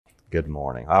Good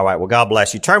morning. All right. Well, God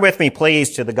bless you. Turn with me, please,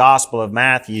 to the Gospel of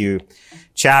Matthew,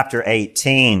 chapter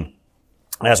 18.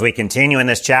 As we continue in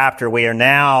this chapter, we are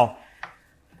now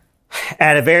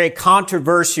at a very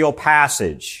controversial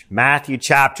passage. Matthew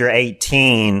chapter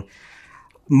 18.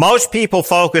 Most people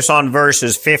focus on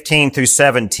verses 15 through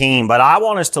 17, but I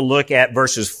want us to look at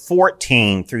verses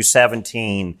 14 through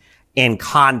 17 in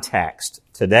context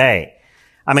today.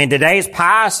 Today's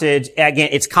passage, again,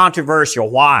 it's controversial.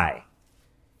 Why?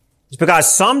 It's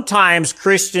because sometimes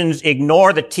Christians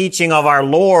ignore the teaching of our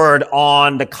Lord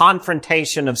on the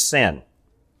confrontation of sin.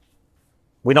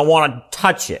 We don't want to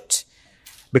touch it.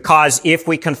 Because if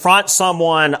we confront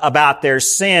someone about their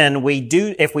sin,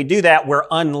 if we do that, we're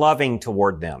unloving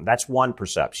toward them. That's one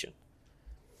perception.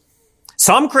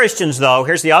 Some Christians, though,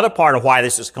 here's the other part of why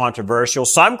this is controversial.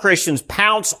 Some Christians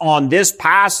pounce on this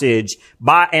passage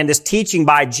and this teaching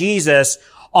by Jesus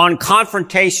on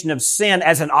confrontation of sin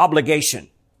as an obligation.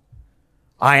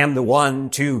 I am the one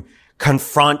to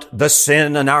confront the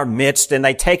sin in our midst, and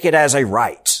they take it as a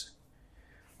right.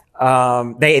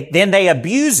 They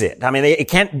abuse it.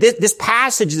 This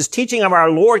passage, this teaching of our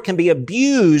Lord can be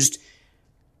abused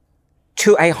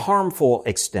to a harmful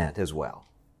extent as well.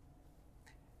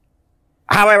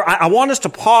 However, I want us to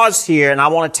pause here, and I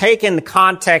want to take in the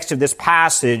context of this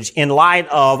passage in light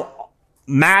of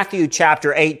Matthew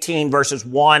chapter 18 verses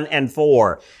 1 and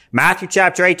 4. Matthew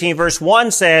chapter 18 verse 1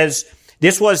 says,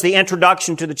 this was the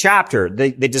introduction to the chapter. The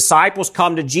disciples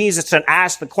come to Jesus and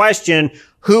ask the question,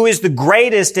 who is the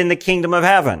greatest in the kingdom of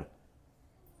heaven?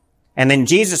 And then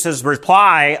Jesus'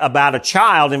 reply about a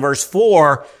child in verse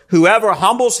 4, whoever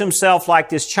humbles himself like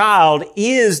this child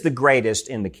is the greatest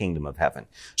in the kingdom of heaven.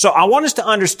 So I want us to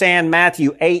understand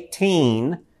Matthew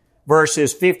 18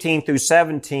 verses 15 through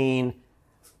 17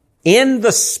 in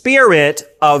the spirit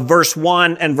of verse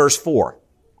 1 and verse 4.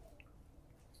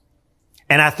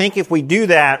 And I think if we do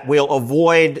that, we'll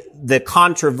avoid the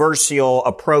controversial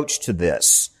approach to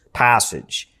this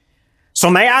passage. So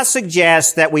may I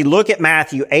suggest that we look at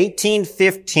Matthew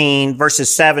 18:15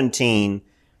 verses 17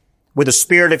 with a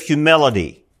spirit of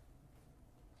humility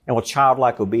and with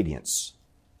childlike obedience.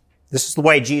 This is the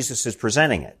way Jesus is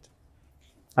presenting it.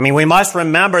 We must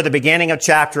remember the beginning of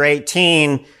chapter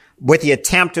 18 with the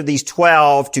attempt of these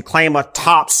 12 to claim a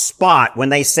top spot when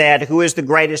they said, who is the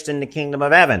greatest in the kingdom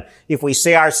of heaven? If we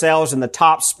see ourselves in the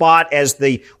top spot as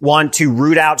the one to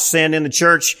root out sin in the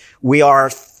church, we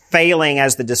are failing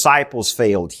as the disciples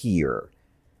failed here.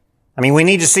 We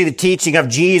need to see the teaching of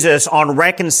Jesus on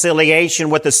reconciliation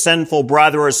with a sinful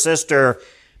brother or sister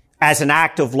as an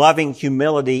act of loving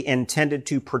humility intended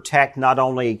to protect not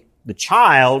only the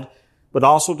child, but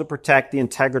also to protect the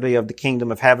integrity of the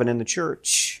kingdom of heaven in the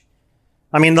church.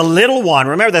 The little one.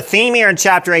 Remember the theme here in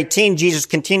chapter 18, Jesus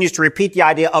continues to repeat the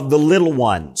idea of the little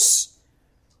ones.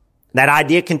 That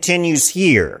idea continues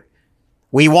here.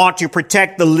 We want to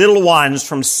protect the little ones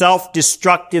from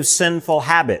self-destructive sinful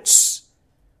habits.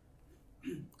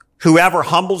 Whoever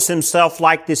humbles himself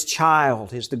like this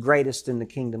child is the greatest in the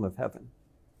kingdom of heaven.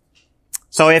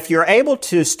 So if you're able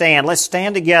to stand, let's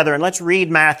stand together and let's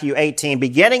read Matthew 18,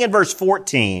 beginning in verse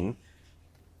 14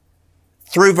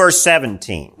 through verse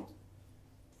 17.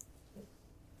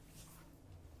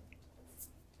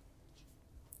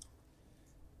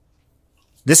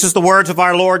 This is the words of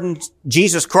our Lord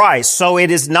Jesus Christ. So it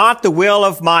is not the will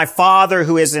of my Father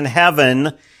who is in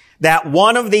heaven that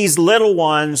one of these little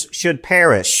ones should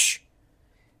perish.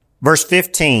 Verse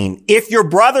 15, if your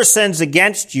brother sins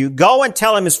against you, go and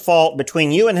tell him his fault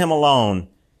between you and him alone.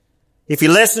 If he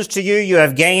listens to you, you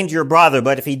have gained your brother.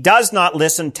 But if he does not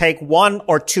listen, take one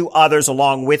or two others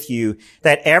along with you,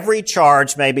 that every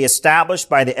charge may be established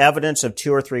by the evidence of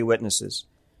 2 or 3 witnesses.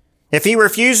 If he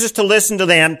refuses to listen to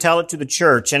them, tell it to the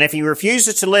church. And if he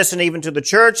refuses to listen even to the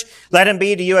church, let him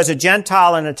be to you as a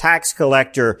Gentile and a tax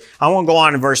collector. I won't go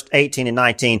on in verse 18 and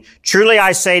 19. Truly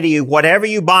I say to you, whatever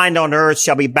you bind on earth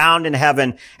shall be bound in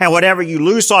heaven, and whatever you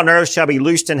loose on earth shall be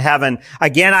loosed in heaven.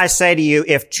 Again I say to you,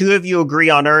 if 2 of you agree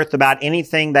on earth about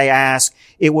anything they ask,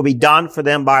 it will be done for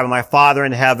them by my Father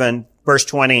in heaven. Verse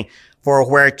 20,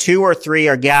 for where 2 or 3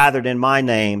 are gathered in my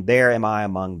name, there am I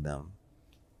among them.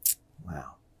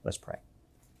 Let's pray.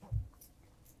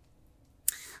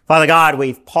 Father God,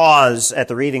 we pause at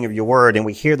the reading of your word and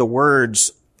we hear the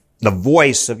words, the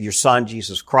voice of your Son,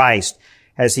 Jesus Christ,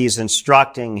 as he's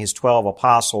instructing his 12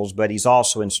 apostles, but he's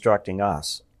also instructing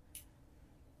us.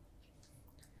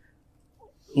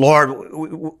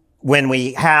 Lord, when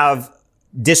we have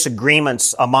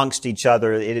disagreements amongst each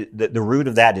other, the root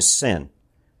of that is sin.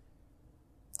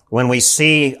 When we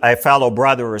see a fellow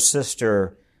brother or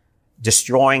sister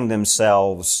destroying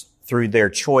themselves through their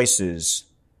choices,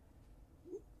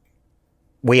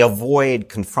 we avoid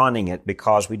confronting it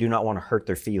because we do not want to hurt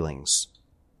their feelings.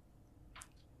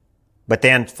 But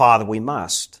then, Father, we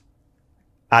must.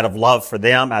 Out of love for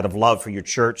them, out of love for your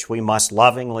church, we must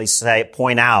lovingly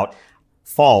point out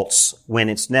faults when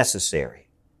it's necessary.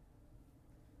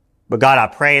 But God, I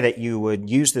pray that you would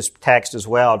use this text as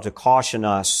well to caution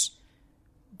us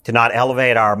to not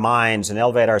elevate our minds and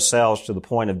elevate ourselves to the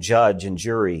point of judge and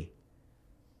jury.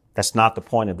 That's not the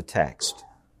point of the text.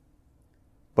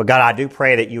 But God, I do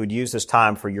pray that you would use this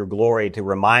time for your glory to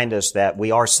remind us that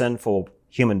we are sinful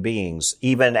human beings.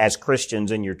 Even as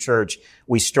Christians in your church,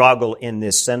 we struggle in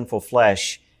this sinful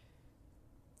flesh.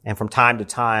 And from time to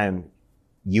time,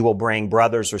 you will bring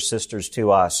brothers or sisters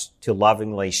to us to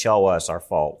lovingly show us our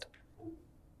fault.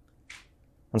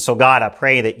 And so, God, I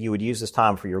pray that you would use this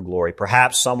time for your glory.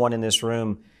 Perhaps someone in this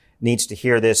room needs to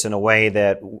hear this in a way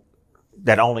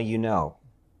that only you know.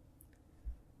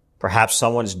 Perhaps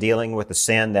someone is dealing with a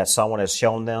sin that someone has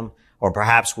shown them, or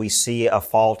perhaps we see a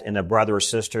fault in a brother or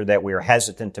sister that we are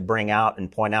hesitant to bring out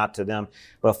and point out to them.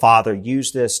 But Father,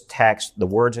 use this text, the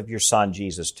words of your Son,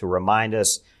 Jesus, to remind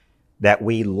us that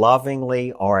we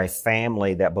lovingly are a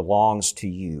family that belongs to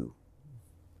you.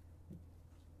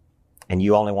 And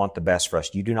you only want the best for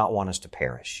us. You do not want us to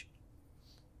perish.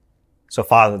 So,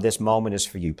 Father, this moment is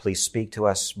for you. Please speak to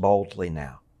us boldly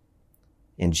now.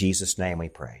 In Jesus' name we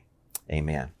pray.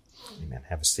 Amen. Amen.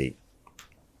 Have a seat.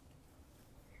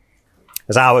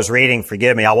 As I was reading,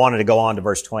 forgive me, I wanted to go on to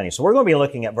verse 20. So we're going to be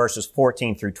looking at verses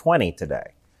 14 through 20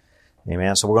 today.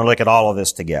 Amen. So we're going to look at all of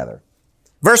this together.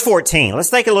 Verse 14, let's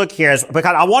take a look here,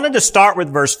 because I wanted to start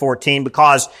with verse 14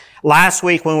 because last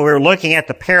week when we were looking at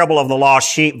the parable of the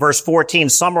lost sheep, verse 14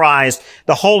 summarized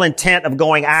the whole intent of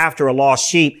going after a lost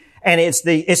sheep, and it's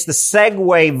the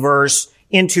segue verse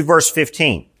into verse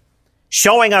 15,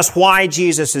 showing us why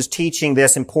Jesus is teaching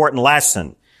this important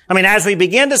lesson. I mean, as we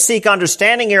begin to seek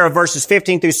understanding here of verses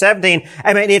 15 through 17,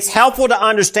 I mean, it's helpful to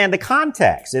understand the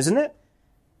context, isn't it?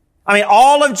 I mean,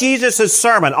 all of Jesus'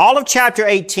 sermon, all of chapter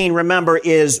 18, remember,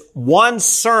 is one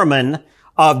sermon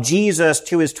of Jesus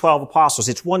to his 12 apostles.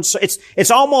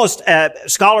 It's almost,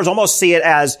 scholars almost see it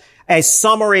as a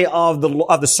summary of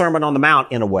the Sermon on the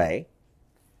Mount in a way.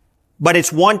 But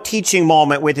it's one teaching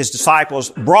moment with his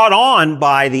disciples brought on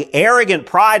by the arrogant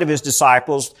pride of his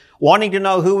disciples wanting to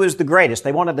know who is the greatest.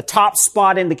 They wanted the top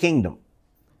spot in the kingdom.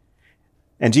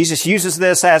 And Jesus uses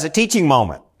this as a teaching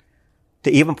moment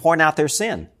to even point out their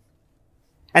sin.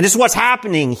 And this is what's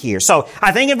happening here. So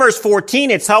I think in verse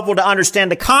 14, it's helpful to understand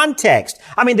the context.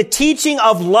 I mean, the teaching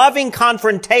of loving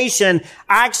confrontation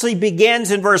actually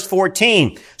begins in verse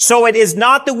 14. So it is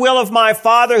not the will of my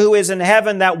Father who is in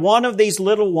heaven that one of these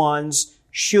little ones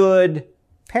should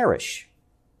perish.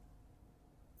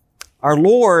 Our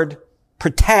Lord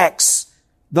protects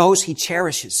those he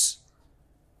cherishes.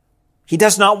 He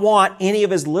does not want any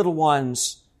of his little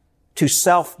ones to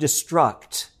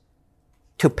self-destruct,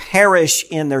 to perish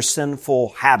in their sinful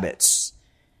habits.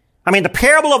 I mean, the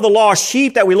parable of the lost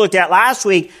sheep that we looked at last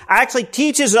week actually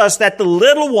teaches us that the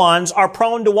little ones are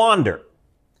prone to wander.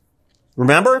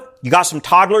 Remember, you got some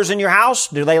toddlers in your house.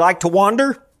 Do they like to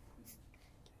wander?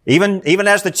 Even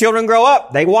as the children grow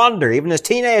up, they wander. Even as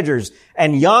teenagers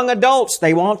and young adults,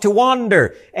 they want to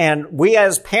wander. And we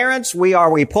as parents, we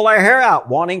pull our hair out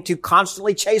wanting to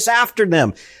constantly chase after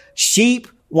them. Sheep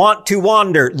want to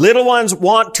wander. Little ones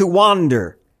want to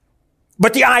wander.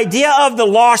 But the idea of the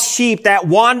lost sheep, that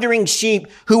wandering sheep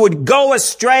who would go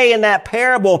astray in that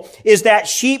parable, is that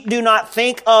sheep do not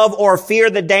think of or fear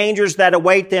the dangers that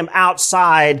await them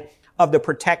outside of the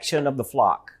protection of the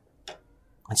flock.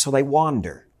 And so they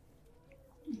wander.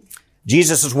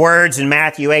 Jesus' words in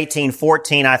Matthew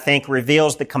 18:14, I think,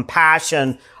 reveals the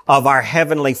compassion of our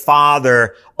Heavenly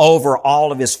Father over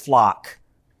all of his flock.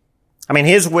 I mean,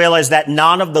 his will is that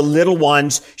none of the little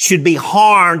ones should be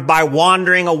harmed by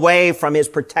wandering away from his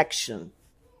protection.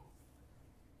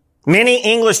 Many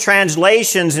English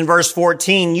translations in verse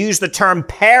 14 use the term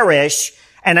perish,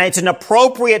 and it's an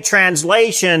appropriate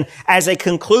translation as a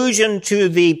conclusion to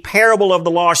the parable of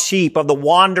the lost sheep, of the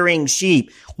wandering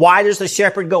sheep. Why does the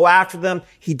shepherd go after them?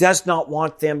 He does not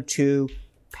want them to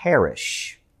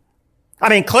perish. I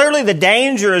mean, clearly the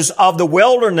dangers of the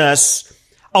wilderness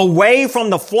away from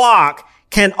the flock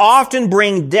can often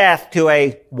bring death to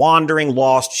a wandering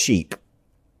lost sheep.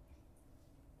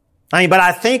 But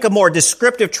I think a more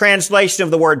descriptive translation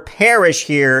of the word perish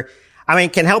here,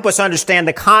 can help us understand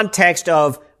the context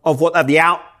of the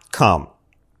outcome.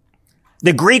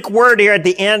 The Greek word here at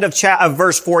the end of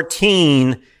verse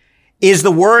 14 is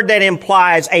the word that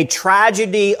implies a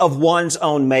tragedy of one's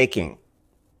own making.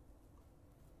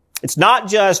 It's not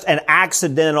just an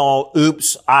accidental,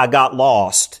 oops, I got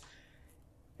lost.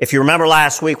 If you remember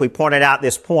last week, we pointed out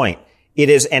this point. It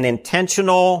is an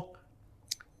intentional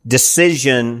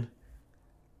decision,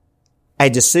 a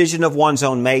decision of one's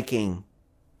own making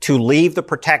to leave the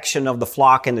protection of the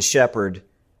flock and the shepherd,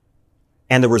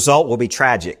 and the result will be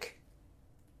tragic.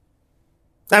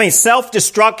 I mean,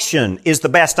 self-destruction is the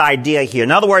best idea here.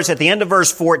 In other words, at the end of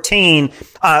verse 14,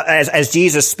 as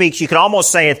Jesus speaks, you could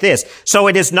almost say it this: so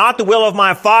it is not the will of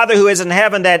my Father who is in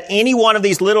heaven that any one of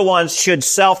these little ones should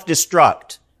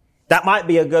self-destruct. That might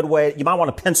be a good way. You might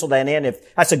want to pencil that in.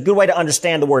 If that's a good way to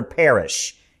understand the word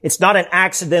perish. It's not an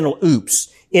accidental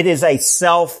oops. It is a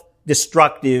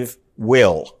self-destructive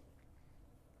will.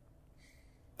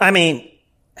 I mean,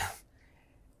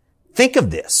 think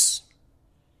of this.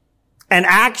 An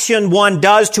action one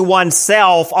does to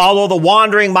oneself, although the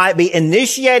wandering might be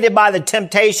initiated by the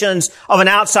temptations of an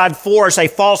outside force, a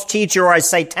false teacher or a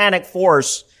satanic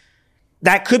force,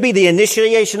 that could be the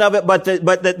initiation of it, but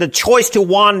the choice to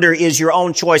wander is your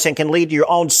own choice and can lead to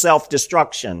your own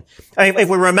self-destruction. I mean, if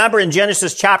we remember in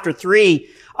Genesis chapter 3,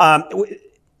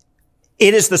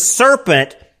 it is the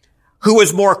serpent who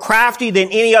was more crafty than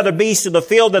any other beast of the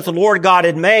field that the Lord God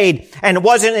had made. And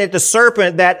wasn't it the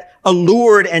serpent that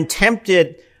allured and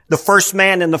tempted the first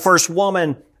man and the first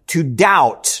woman to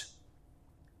doubt?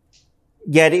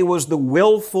 Yet it was the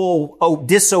willful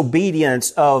disobedience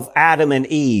of Adam and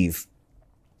Eve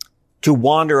to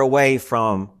wander away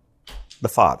from the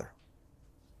Father.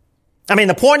 I mean,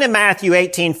 the point in Matthew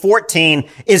 18:14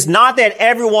 is not that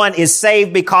everyone is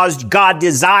saved because God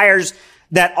desires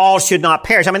that all should not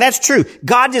perish. I mean, that's true.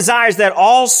 God desires that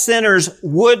all sinners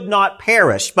would not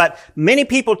perish. But many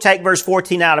people take verse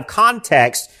 14 out of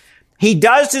context. He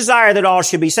does desire that all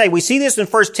should be saved. We see this in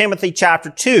 1 Timothy chapter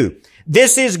 2.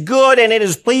 This is good and it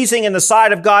is pleasing in the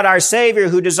sight of God our Savior,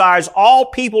 who desires all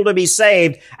people to be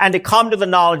saved and to come to the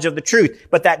knowledge of the truth.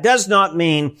 But that does not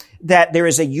mean that there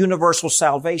is a universal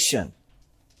salvation.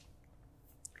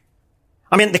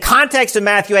 I mean, the context of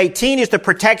Matthew 18 is the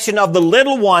protection of the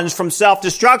little ones from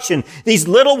self-destruction. These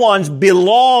little ones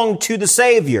belong to the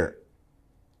Savior.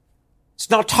 It's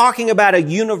not talking about a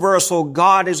universal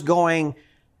God is going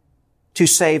to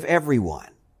save everyone.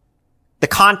 The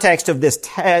context of this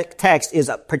text is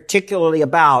particularly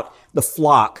about the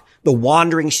flock, the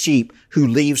wandering sheep who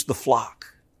leaves the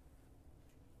flock.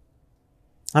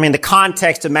 I mean, the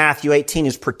context of Matthew 18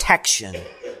 is protection,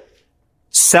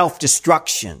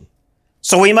 self-destruction.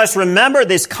 So we must remember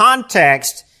this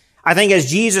context, I think, as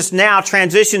Jesus now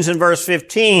transitions in verse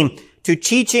 15 to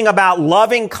teaching about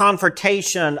loving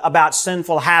confrontation about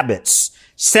sinful habits.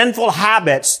 Sinful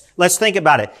habits, let's think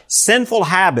about it. Sinful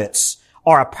habits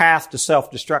are a path to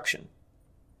self-destruction,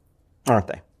 aren't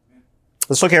they?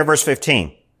 Let's look here at verse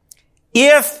 15.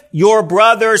 If your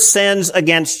brother sins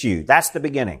against you, that's the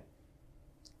beginning.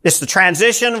 It's the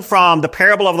transition from the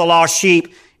parable of the lost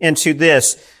sheep into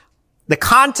this. The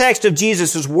context of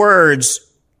Jesus'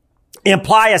 words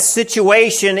imply a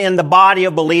situation in the body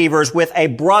of believers with a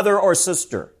brother or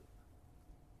sister.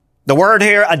 The word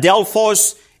here,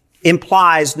 adelphos,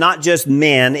 implies not just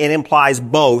men, it implies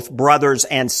both brothers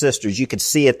and sisters. You could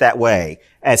see it that way,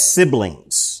 as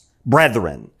siblings,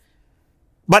 brethren.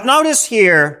 But notice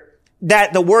here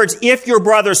that the words, if your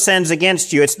brother sins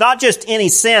against you, it's not just any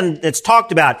sin that's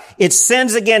talked about. It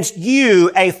sins against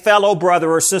you, a fellow brother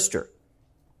or sister.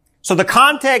 So the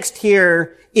context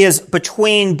here is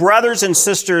between brothers and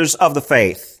sisters of the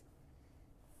faith.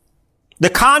 The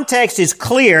context is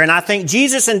clear, and I think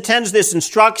Jesus intends this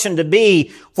instruction to be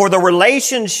for the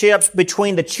relationships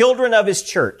between the children of his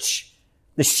church,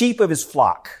 the sheep of his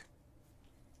flock,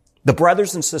 the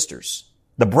brothers and sisters,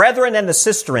 the brethren and the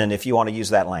sisterin, if you want to use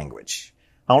that language.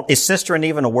 Is sisterin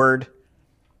even a word?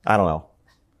 I don't know.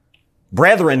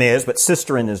 Brethren is, but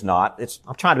sisterin is not.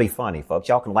 I'm trying to be funny, folks.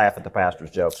 Y'all can laugh at the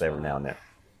pastor's jokes every now and then.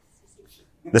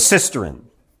 The sisterin.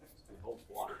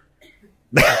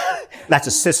 That's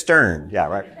a cistern. Yeah,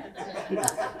 right.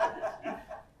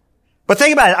 But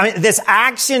think about it. I mean, this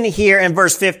action here in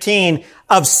verse 15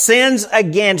 of sins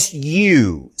against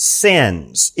you,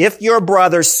 sins. If your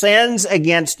brother sins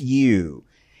against you,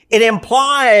 it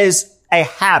implies a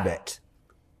habit,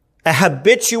 a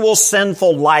habitual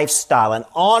sinful lifestyle, an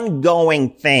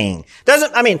ongoing thing.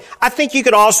 I think you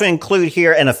could also include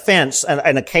here an offense,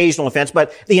 an occasional offense,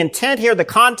 but the intent here, the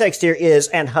context here is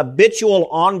an habitual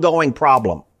ongoing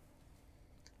problem.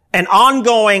 An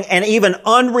ongoing and even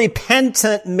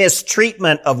unrepentant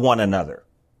mistreatment of one another.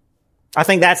 I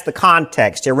think that's the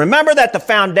context here. Remember that the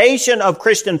foundation of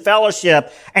Christian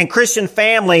fellowship and Christian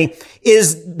family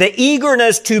is the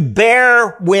eagerness to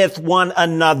bear with one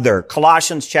another.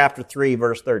 Colossians chapter 3,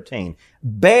 verse 13.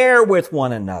 Bear with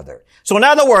one another. So in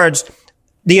other words,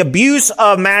 The abuse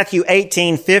of Matthew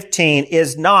 18:15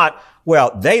 is not,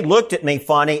 well, they looked at me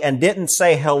funny and didn't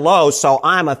say hello, so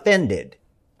I'm offended.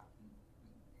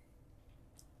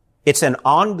 It's an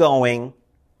ongoing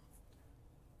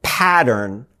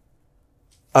pattern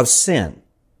of sin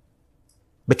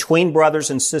between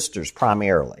brothers and sisters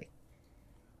primarily.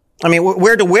 I mean,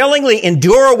 we're to willingly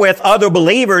endure with other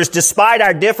believers despite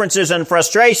our differences and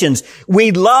frustrations.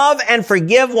 We love and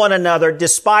forgive one another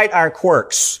despite our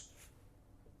quirks.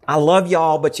 I love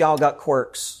y'all, but y'all got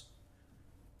quirks.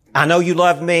 I know you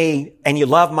love me and you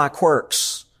love my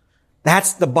quirks.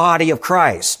 That's the body of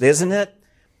Christ, isn't it?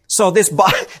 So this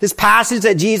passage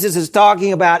that Jesus is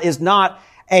talking about is not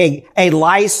a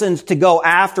license to go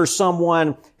after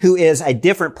someone who is a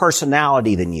different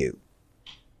personality than you.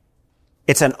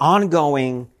 It's an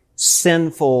ongoing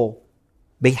sinful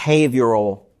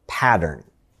behavioral pattern.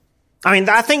 I mean,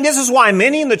 I think this is why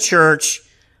many in the church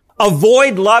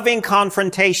avoid loving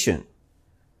confrontation.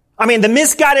 I mean, the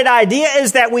misguided idea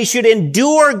is that we should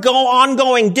endure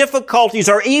ongoing difficulties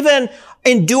or even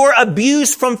endure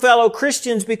abuse from fellow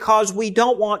Christians because we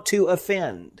don't want to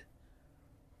offend.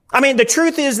 I mean, the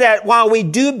truth is that while we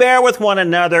do bear with one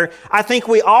another, I think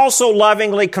we also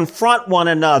lovingly confront one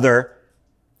another,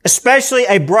 especially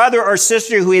a brother or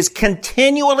sister who is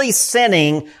continually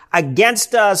sinning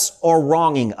against us or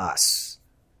wronging us.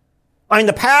 I mean,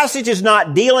 the passage is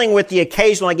not dealing with the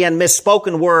occasional, again,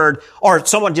 misspoken word or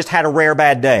someone just had a rare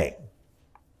bad day.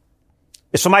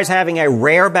 If somebody's having a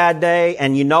rare bad day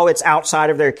and you know it's outside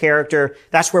of their character,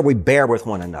 that's where we bear with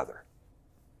one another.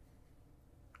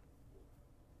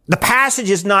 The passage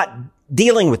is not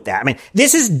dealing with that. I mean,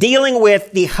 this is dealing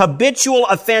with the habitual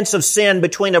offense of sin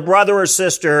between a brother or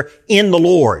sister in the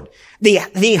Lord. The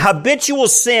habitual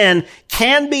sin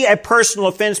can be a personal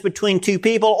offense between two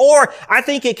people, or I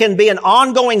think it can be an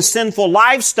ongoing sinful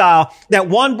lifestyle that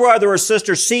one brother or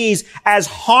sister sees as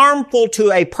harmful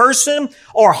to a person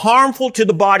or harmful to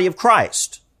the body of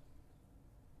Christ.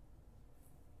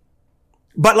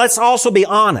 But let's also be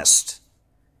honest.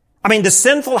 I mean, the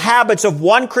sinful habits of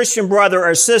one Christian brother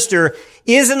or sister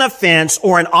is an offense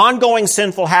or an ongoing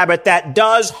sinful habit that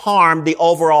does harm the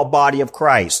overall body of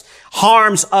Christ,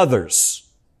 harms others.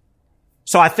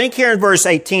 So I think here in verse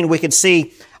 18 we could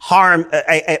see harm,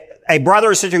 a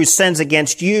brother or sister who sins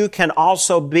against you can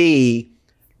also be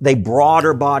the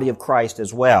broader body of Christ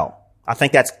as well. I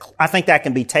think that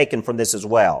can be taken from this as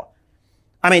well.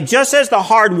 I mean, just as the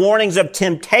hard warnings of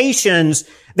temptations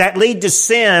that lead to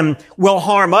sin will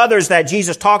harm others that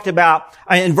Jesus talked about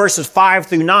in verses 5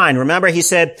 through 9. Remember, he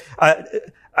said,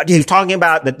 he was talking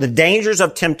about the dangers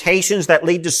of temptations that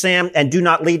lead to sin and do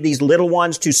not lead these little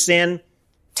ones to sin.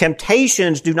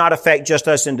 Temptations do not affect just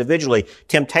us individually.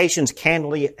 Temptations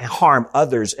can harm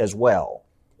others as well.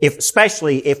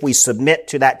 Especially if we submit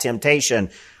to that temptation,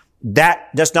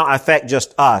 that does not affect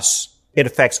just us. It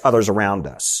affects others around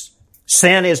us.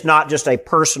 Sin is not just a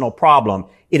personal problem.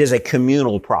 It is a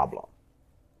communal problem.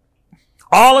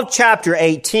 All of chapter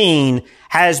 18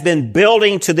 has been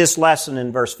building to this lesson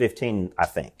in verse 15, I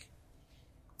think.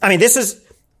 I mean,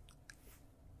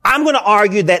 I'm going to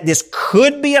argue that this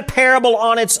could be a parable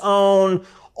on its own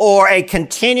or a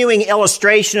continuing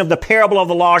illustration of the parable of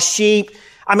the lost sheep.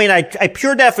 I mean, a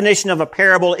pure definition of a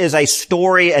parable is a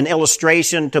story, an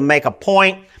illustration to make a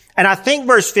point. And I think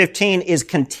verse 15 is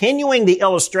continuing the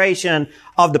illustration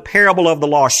of the parable of the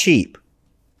lost sheep.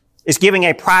 It's giving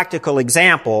a practical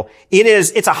example.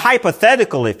 It's a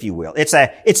hypothetical, if you will. It's an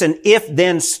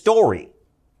if-then story.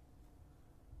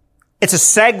 It's a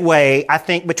segue, I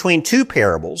think, between two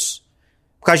parables.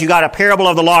 Because you got a parable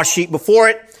of the lost sheep before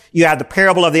it. You have the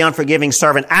parable of the unforgiving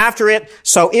servant after it.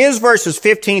 So is verses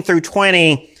 15 through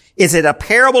 20, is it a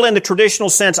parable in the traditional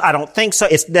sense? I don't think so.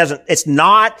 It's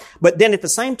not. But then at the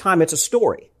same time, it's a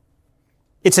story.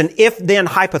 It's an if-then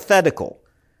hypothetical.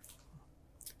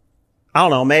 I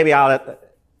don't know. Maybe I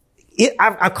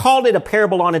called it a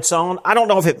parable on its own. I don't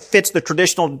know if it fits the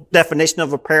traditional definition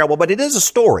of a parable, but it is a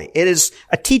story. It is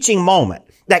a teaching moment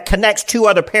that connects two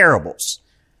other parables.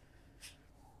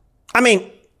 I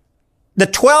mean, the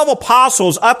 12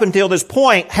 apostles up until this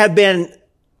point have been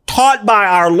taught by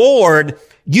our Lord,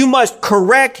 you must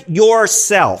correct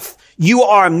yourself. You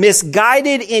are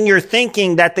misguided in your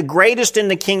thinking that the greatest in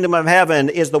the kingdom of heaven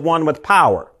is the one with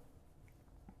power.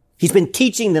 He's been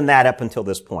teaching them that up until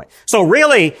this point. So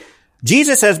really,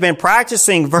 Jesus has been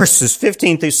practicing verses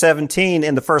 15 through 17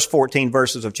 in the first 14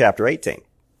 verses of chapter 18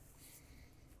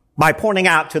 by pointing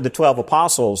out to the 12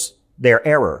 apostles their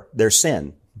error, their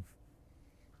sin.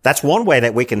 That's one way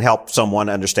that we can help someone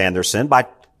understand their sin, by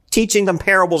teaching them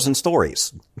parables and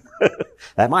stories.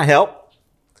 That might help.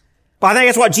 But I think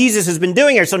that's what Jesus has been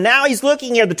doing here. So now he's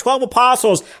looking here. The 12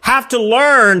 apostles have to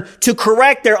learn to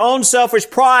correct their own selfish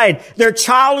pride, their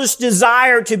childish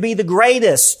desire to be the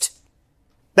greatest.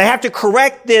 They have to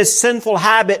correct this sinful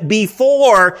habit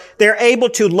before they're able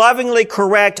to lovingly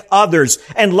correct others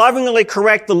and lovingly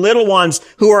correct the little ones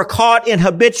who are caught in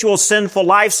habitual sinful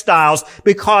lifestyles,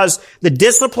 because the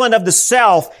discipline of the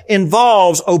self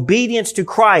involves obedience to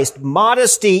Christ,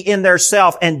 modesty in their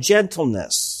self, and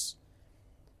gentleness.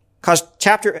 Because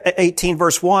chapter 18,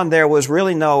 verse 1, there was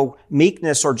really no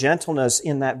meekness or gentleness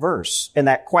in that verse, in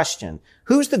that question.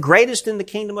 Who's the greatest in the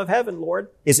kingdom of heaven, Lord?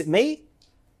 Is it me?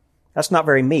 That's not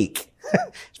very meek.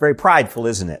 It's very prideful,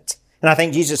 isn't it? And I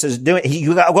think Jesus is doing,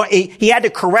 he had to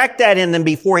correct that in them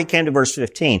before he came to verse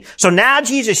 15. So now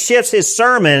Jesus shifts his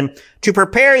sermon to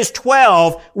prepare his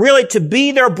 12 really to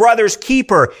be their brother's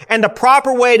keeper and the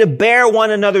proper way to bear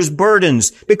one another's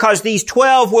burdens, because these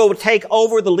 12 will take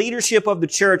over the leadership of the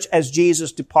church as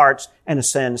Jesus departs and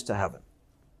ascends to heaven.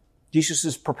 Jesus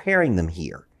is preparing them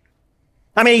here.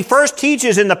 I mean, he first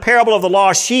teaches in the parable of the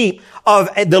lost sheep of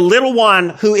the little one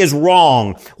who is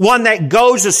wrong, one that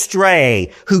goes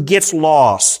astray, who gets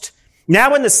lost.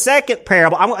 Now in the second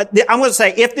parable, I'm going to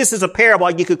say, if this is a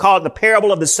parable, you could call it the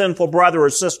parable of the sinful brother or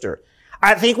sister.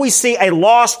 I think we see a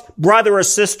lost brother or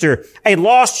sister, a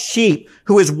lost sheep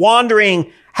who is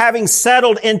wandering, having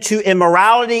settled into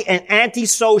immorality and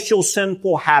antisocial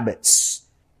sinful habits.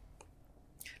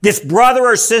 This brother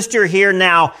or sister here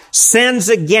now sins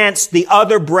against the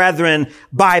other brethren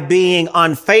by being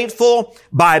unfaithful,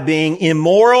 by being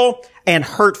immoral and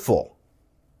hurtful.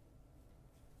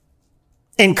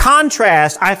 In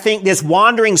contrast, I think this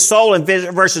wandering soul in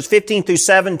verses 15 through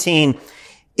 17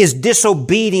 is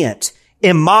disobedient,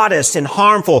 immodest, and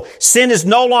harmful. Sin is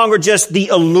no longer just the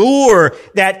allure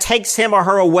that takes him or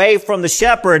her away from the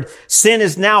shepherd. Sin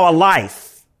is now a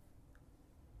life.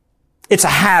 It's a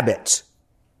habit.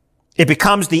 It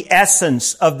becomes the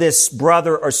essence of this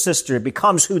brother or sister. It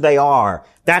becomes who they are.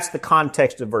 That's the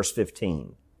context of verse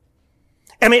 15.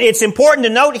 I mean, it's important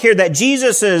to note here that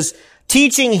Jesus'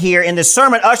 teaching here in the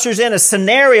sermon ushers in a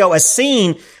scenario, a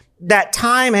scene that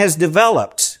time has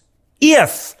developed.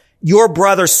 If your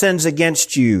brother sins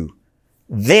against you,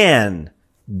 then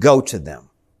go to them.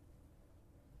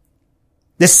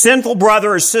 This sinful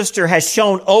brother or sister has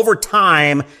shown over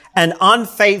time an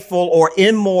unfaithful or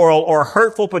immoral or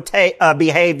hurtful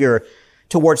behavior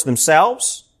towards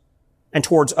themselves and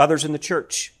towards others in the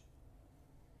church.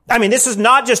 I mean, this is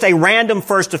not just a random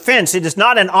first offense. It is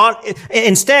not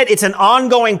instead, it's an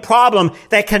ongoing problem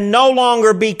that can no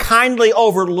longer be kindly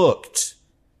overlooked.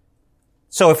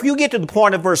 So if you get to the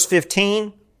point of verse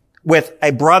 15 with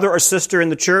a brother or sister in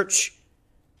the church,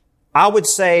 I would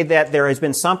say that there has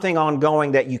been something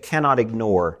ongoing that you cannot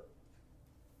ignore.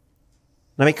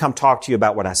 Let me come talk to you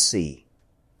about what I see.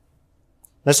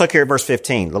 Let's look here at verse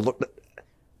 15.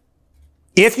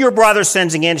 If your brother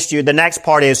sins against you, the next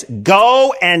part is,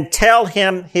 go and tell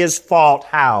him his fault.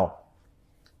 How?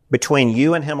 Between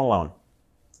you and him alone.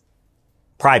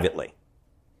 Privately.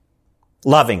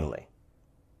 Lovingly.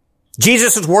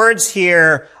 Jesus' words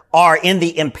here are in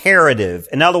the imperative.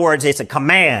 In other words, it's a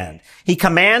command. He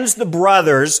commands the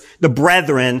brothers, the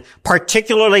brethren,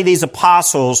 particularly these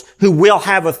apostles who will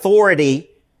have authority,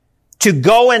 to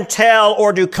go and tell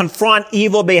or to confront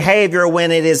evil behavior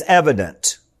when it is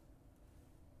evident.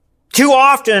 Too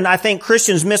often, I think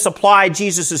Christians misapply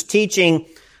Jesus' teaching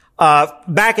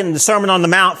back in the Sermon on the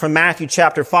Mount from Matthew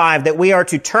chapter 5, that we are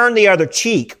to turn the other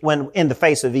cheek when in the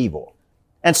face of evil.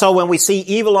 And so when we see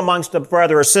evil amongst a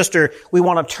brother or sister, we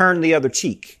want to turn the other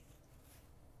cheek.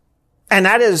 And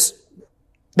that is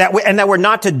that we're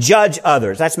not to judge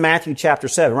others. That's Matthew chapter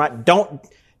 7, right?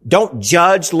 Don't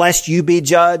judge lest you be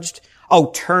judged.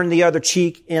 Oh, turn the other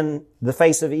cheek in the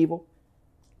face of evil.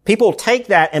 People take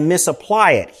that and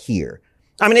misapply it here.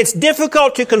 I mean, it's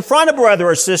difficult to confront a brother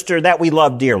or sister that we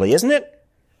love dearly, isn't it?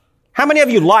 How many of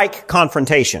you like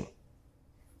confrontation?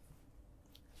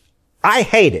 I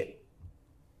hate it.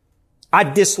 I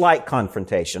dislike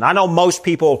confrontation. I know most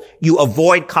people, you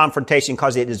avoid confrontation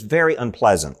because it is very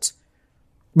unpleasant.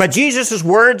 But Jesus'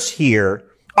 words here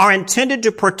are intended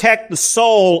to protect the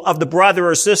soul of the brother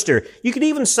or sister. You could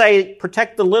even say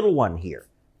protect the little one here.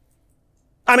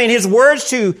 I mean, his words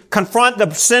to confront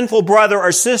the sinful brother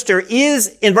or sister is,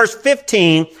 in verse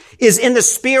 15, is in the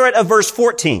spirit of verse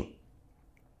 14.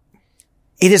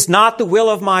 It is not the will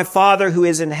of my Father who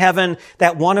is in heaven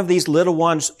that one of these little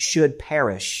ones should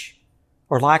perish,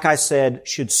 or like I said,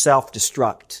 should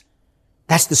self-destruct.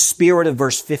 That's the spirit of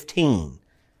verse 15.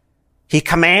 He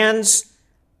commands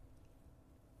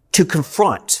to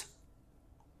confront.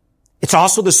 It's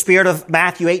also the spirit of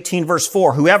Matthew 18 verse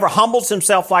 4. Whoever humbles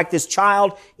himself like this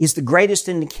child is the greatest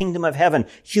in the kingdom of heaven.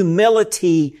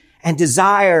 Humility and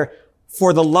desire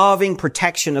for the loving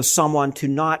protection of someone to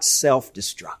not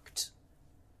self-destruct.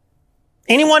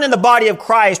 Anyone in the body of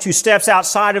Christ who steps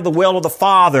outside of the will of the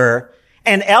Father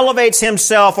and elevates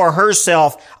himself or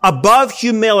herself above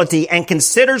humility and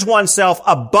considers oneself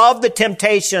above the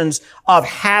temptations of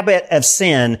habit of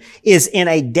sin is in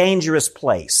a dangerous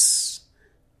place.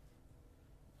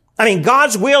 I mean,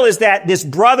 God's will is that this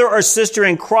brother or sister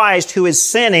in Christ who is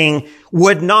sinning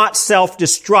would not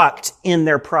self-destruct in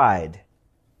their pride.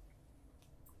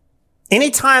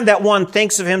 Anytime that one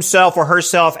thinks of himself or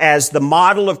herself as the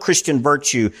model of Christian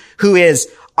virtue, who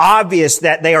is obvious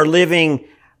that they are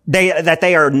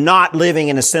not living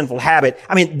in a sinful habit.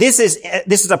 I mean, this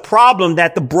is a problem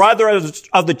that the brother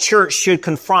of the church should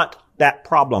confront that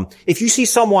problem. If you see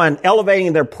someone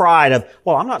elevating their pride of,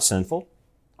 well, I'm not sinful.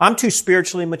 I'm too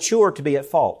spiritually mature to be at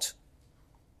fault.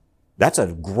 That's a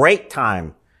great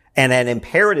time and an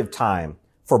imperative time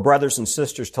for brothers and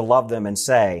sisters to love them and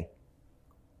say,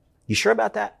 you sure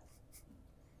about that?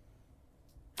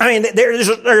 I mean,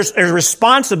 there's a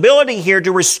responsibility here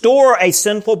to restore a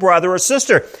sinful brother or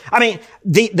sister. I mean,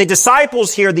 the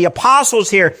disciples here, the apostles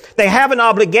here, they have an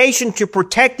obligation to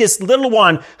protect this little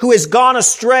one who has gone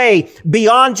astray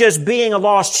beyond just being a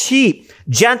lost sheep.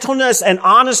 Gentleness and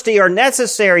honesty are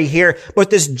necessary here, but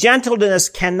this gentleness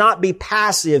cannot be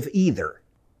passive either.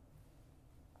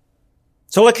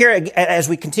 So look here as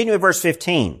we continue at verse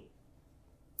 15.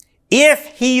 If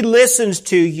he listens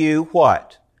to you,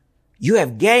 what? You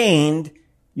have gained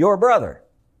your brother.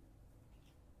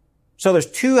 So there's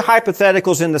two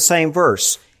hypotheticals in the same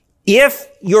verse. If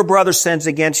your brother sins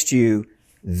against you,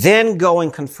 then go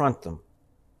and confront them.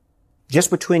 Just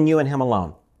between you and him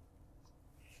alone.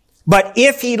 But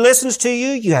if he listens to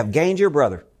you, you have gained your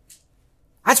brother.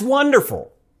 That's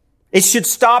wonderful. It should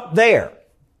stop there.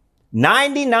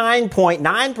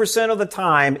 99.9% of the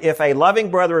time, if a loving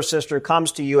brother or sister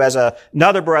comes to you as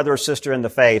another brother or sister in the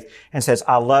faith and says,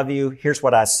 I love you, here's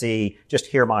what I see, just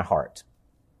hear my heart.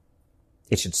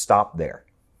 It should stop there.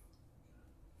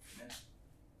 It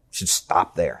should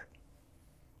stop there.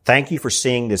 Thank you for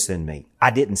seeing this in me.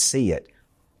 I didn't see it.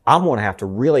 I'm going to have to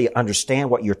really understand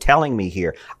what you're telling me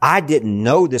here. I didn't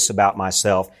know this about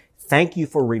myself. Thank you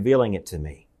for revealing it to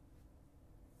me.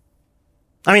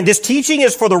 I mean, this teaching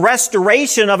is for the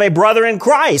restoration of a brother in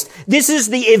Christ. This is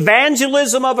the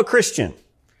evangelism of a Christian.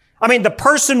 I mean, the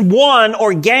person won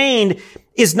or gained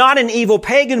is not an evil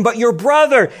pagan, but your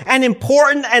brother. An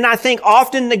important and I think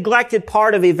often neglected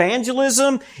part of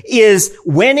evangelism is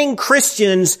winning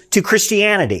Christians to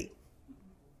Christianity.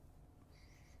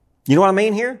 You know what I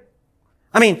mean here?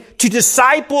 I mean, to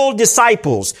disciple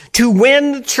disciples, to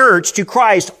win the church to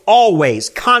Christ always,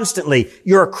 constantly.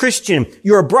 You're a Christian.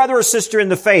 You're a brother or sister in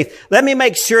the faith. Let me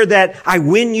make sure that I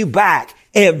win you back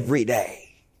every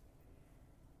day.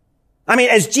 I mean,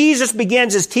 as Jesus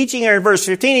begins his teaching here in verse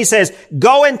 15, he says,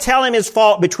 go and tell him his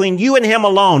fault between you and him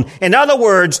alone. In other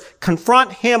words,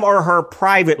 confront him or her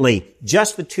privately.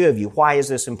 Just the two of you. Why is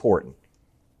this important?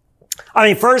 I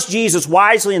mean, first, Jesus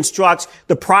wisely instructs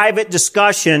the private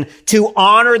discussion to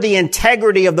honor the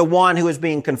integrity of the one who is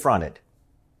being confronted.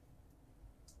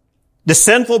 The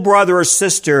sinful brother or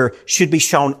sister should be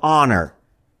shown honor,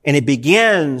 and it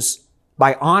begins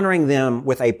by honoring them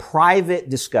with a private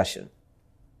discussion.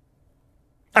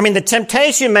 I mean, the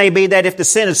temptation may be that if the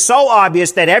sin is so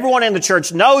obvious that everyone in the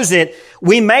church knows it,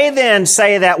 we may then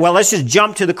say that, well, let's just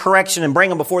jump to the correction and bring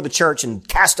them before the church and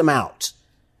cast them out.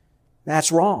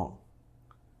 That's wrong.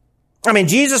 I mean,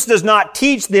 Jesus does not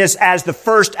teach this as the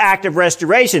first act of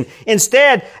restoration.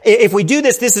 Instead, if we do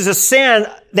this, this is a sin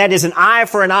that is an eye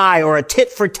for an eye or a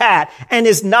tit for tat and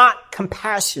is not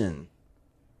compassion.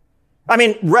 I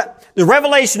mean, the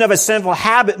revelation of a sinful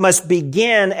habit must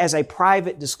begin as a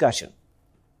private discussion.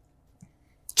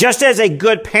 Just as a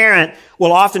good parent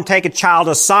will often take a child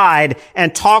aside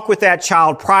and talk with that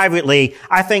child privately,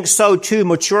 I think so too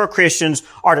mature Christians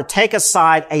are to take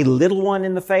aside a little one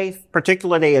in the faith,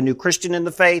 particularly a new Christian in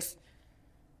the faith,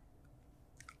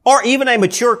 or even a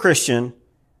mature Christian,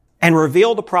 and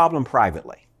reveal the problem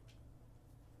privately.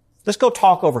 Let's go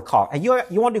talk over coffee. You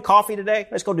want to do coffee today?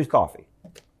 Let's go do coffee.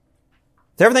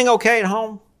 Is everything okay at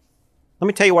home? Let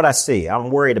me tell you what I see.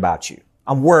 I'm worried about you.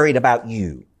 I'm worried about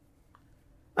you.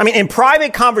 I mean, in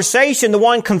private conversation, the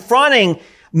one confronting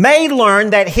may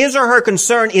learn that his or her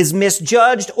concern is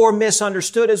misjudged or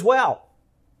misunderstood as well.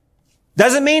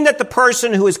 Doesn't mean that the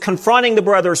person who is confronting the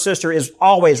brother or sister is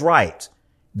always right.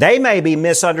 They may be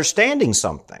misunderstanding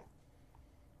something.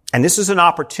 And this is an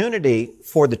opportunity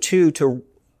for the two to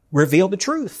reveal the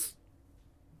truth.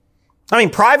 I mean,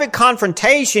 private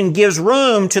confrontation gives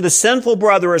room to the sinful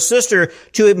brother or sister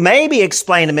to maybe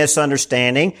explain a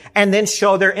misunderstanding and then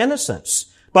show their innocence.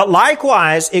 But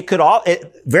likewise,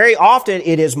 very often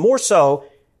it is more so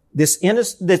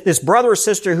this brother or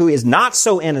sister who is not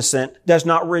so innocent does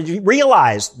not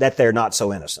realize that they're not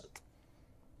so innocent.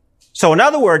 So in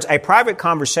other words, a private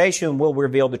conversation will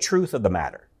reveal the truth of the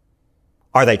matter.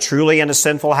 Are they truly in a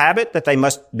sinful habit that they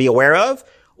must be aware of?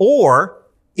 Or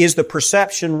is the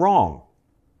perception wrong?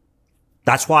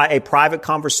 That's why a private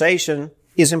conversation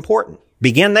is important.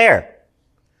 Begin there.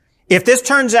 If this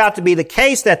turns out to be the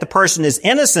case that the person is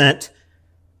innocent,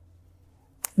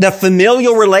 the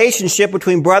familial relationship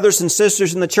between brothers and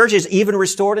sisters in the church is even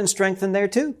restored and strengthened there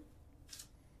too.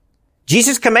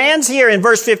 Jesus commands here in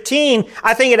verse 15,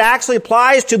 I think it actually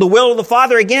applies to the will of the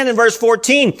Father again in verse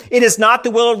 14. It is not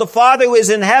the will of the Father who is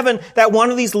in heaven that one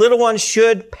of these little ones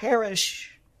should perish.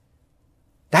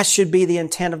 That should be the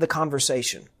intent of the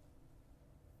conversation.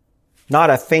 Not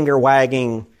a finger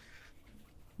wagging,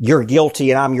 you're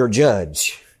guilty and I'm your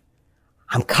judge.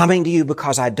 I'm coming to you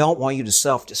because I don't want you to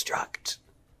self-destruct.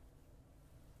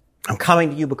 I'm coming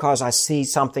to you because I see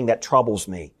something that troubles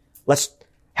me.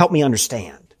 Help me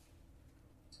understand.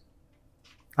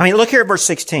 I mean, look here at verse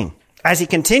 16. As he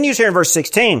continues here in verse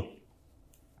 16,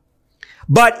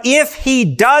 but if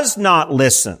he does not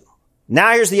listen,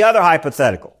 now here's the other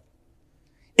hypothetical.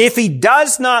 If he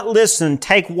does not listen,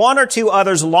 take one or two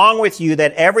others along with you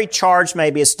that every charge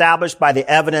may be established by the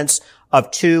evidence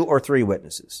of 2 or 3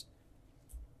 witnesses.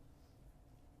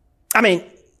 I mean,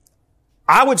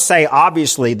 I would say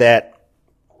obviously that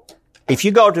if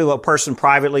you go to a person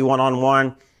privately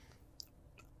one-on-one,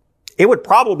 it would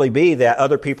probably be that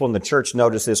other people in the church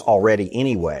notice this already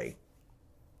anyway.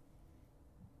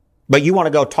 But you want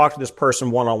to go talk to this person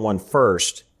one-on-one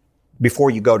first before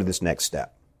you go to this next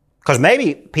step. Because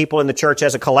maybe people in the church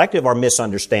as a collective are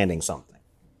misunderstanding something.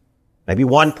 Maybe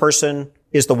one person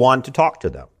is the one to talk to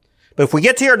them. But if we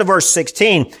get here to verse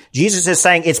 16, Jesus is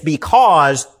saying it's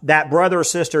because that brother or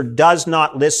sister does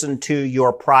not listen to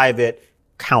your private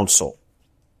counsel.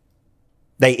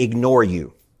 They ignore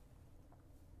you.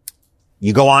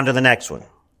 You go on to the next one.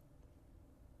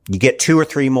 You get 2 or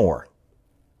 3 more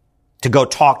to go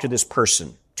talk to this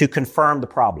person to confirm the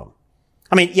problem.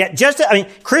 just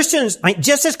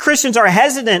as Christians are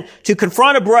hesitant to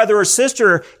confront a brother or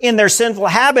sister in their sinful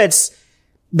habits,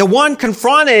 the one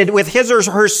confronted with his or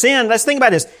her sin, let's think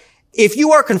about this. If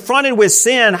you are confronted with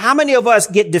sin, how many of us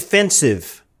get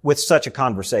defensive with such a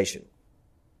conversation?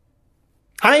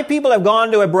 How many people have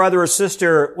gone to a brother or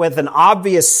sister with an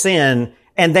obvious sin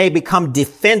and they become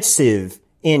defensive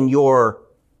in your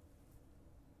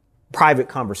private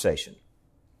conversation?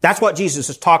 That's what Jesus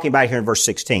is talking about here in verse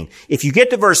 16. If you get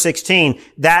to verse 16,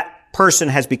 that person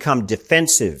has become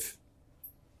defensive.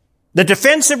 The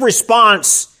defensive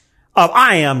response of,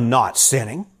 I am not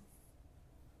sinning.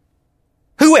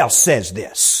 Who else says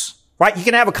this? Right? You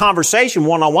can have a conversation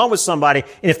one-on-one with somebody,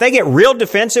 and if they get real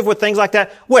defensive with things like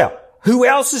that, well, who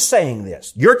else is saying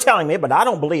this? You're telling me, but I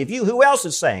don't believe you. Who else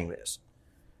is saying this?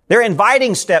 They're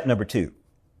inviting step number 2.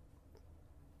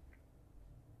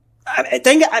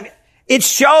 It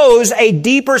shows a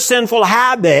deeper sinful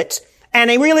habit and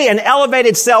an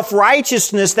elevated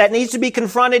self-righteousness that needs to be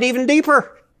confronted even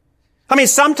deeper.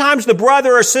 Sometimes the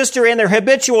brother or sister in their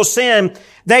habitual sin,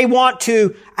 they want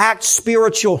to act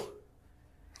spiritual.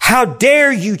 How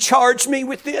dare you charge me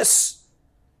with this?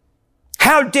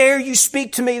 How dare you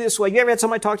speak to me this way? You ever had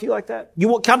somebody talk to you like that? You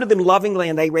will come to them lovingly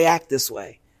and they react this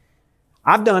way.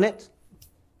 I've done it.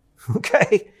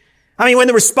 Okay? When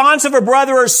the response of a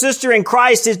brother or sister in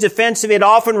Christ is defensive, it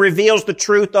often reveals the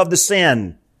truth of the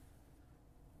sin.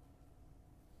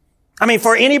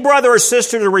 For any brother or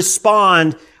sister to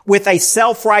respond with a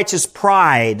self-righteous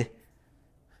pride,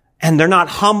 and they're not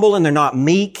humble and they're not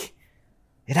meek,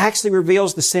 it actually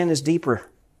reveals the sin is deeper.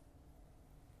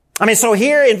 So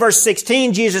here in verse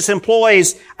 16, Jesus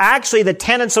employs actually the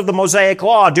tenets of the Mosaic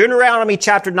law. Deuteronomy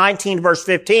chapter 19, verse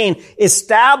 15,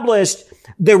 established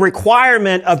the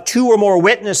requirement of 2 or more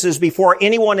witnesses before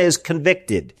anyone is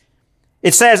convicted.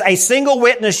 It says, a single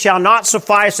witness shall not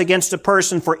suffice against a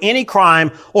person for any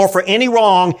crime or for any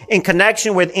wrong in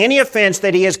connection with any offense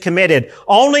that he has committed.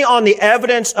 Only on the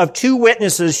evidence of 2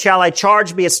 witnesses shall a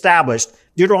charge be established.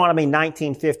 Deuteronomy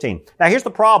 19:15. Now here's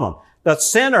the problem. The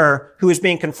sinner who is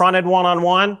being confronted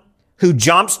one-on-one, who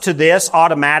jumps to this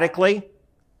automatically,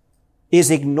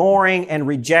 is ignoring and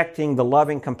rejecting the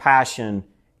loving compassion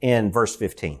in verse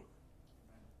 15.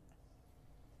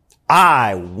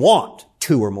 I want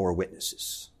 2 or more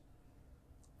witnesses.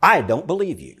 I don't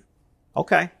believe you.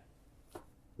 Okay.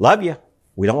 Love you.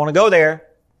 We don't want to go there.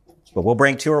 But we'll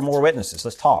bring 2 or more witnesses.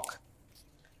 Let's talk.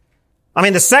 I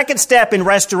mean, the second step in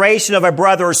restoration of a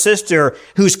brother or sister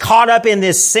who's caught up in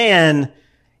this sin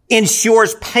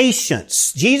ensures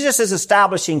patience. Jesus is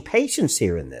establishing patience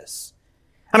here in this.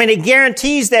 I mean, it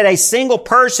guarantees that a single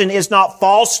person is not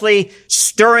falsely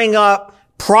stirring up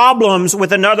problems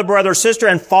with another brother or sister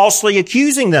and falsely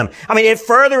accusing them. I mean, it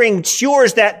further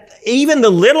ensures that even the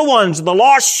little ones, the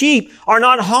lost sheep, are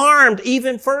not harmed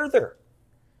even further.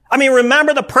 I mean,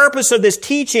 remember, the purpose of this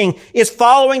teaching is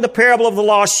following the parable of the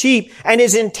lost sheep and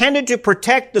is intended to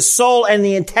protect the soul and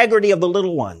the integrity of the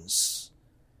little ones.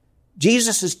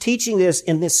 Jesus is teaching this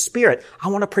in this spirit. I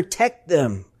want to protect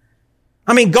them.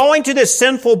 I mean, going to this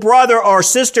sinful brother or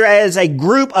sister as a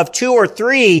group of 2 or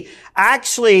 3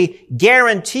 actually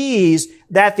guarantees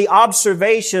that the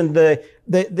observation,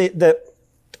 the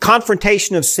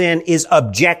confrontation of sin is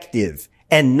objective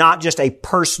and not just a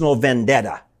personal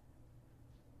vendetta.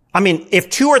 I mean, if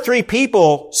 2 or 3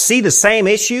 people see the same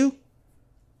issue,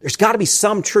 there's got to be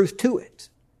some truth to it.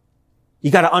 You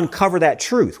got to uncover that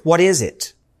truth. What is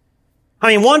it? I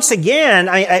mean, once again,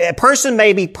 a person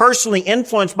may be personally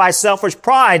influenced by selfish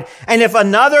pride, and if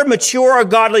another mature or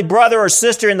godly brother or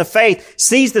sister in the faith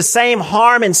sees the same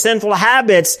harm in sinful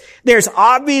habits, there's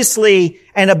obviously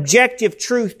an objective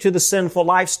truth to the sinful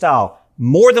lifestyle.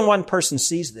 More than one person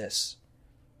sees this.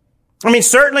 I mean,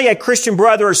 certainly a Christian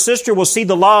brother or sister will see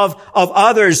the love of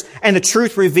others and the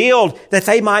truth revealed that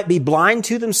they might be blind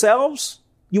to themselves,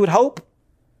 you would hope.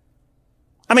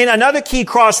 I mean, another key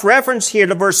cross-reference here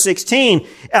to verse 16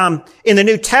 in the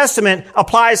New Testament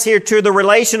applies here to the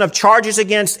relation of charges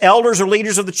against elders or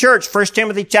leaders of the church. 1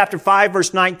 Timothy chapter 5,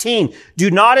 verse 19.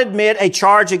 Do not admit a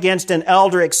charge against an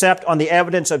elder except on the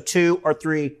evidence of 2 or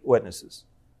 3 witnesses.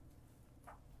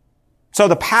 So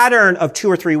the pattern of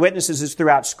 2 or 3 witnesses is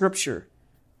throughout Scripture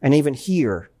and even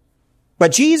here.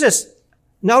 But Jesus,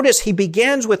 notice he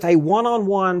begins with a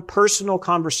one-on-one personal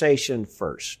conversation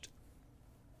first.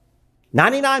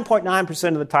 99.9%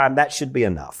 of the time, that should be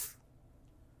enough.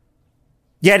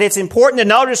 Yet it's important to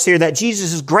notice here that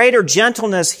Jesus' greater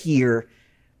gentleness here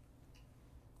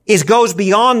goes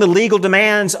beyond the legal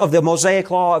demands of the Mosaic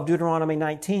law of Deuteronomy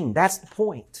 19. That's the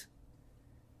point.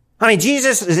 I mean,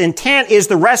 Jesus' intent is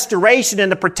the restoration and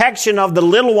the protection of the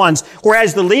little ones,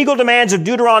 whereas the legal demands of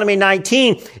Deuteronomy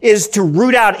 19 is to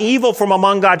root out evil from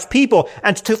among God's people.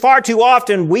 And far too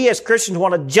often, we as Christians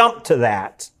want to jump to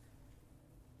that,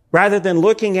 rather than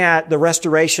looking at the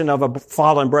restoration of a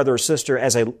fallen brother or sister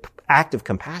as an act of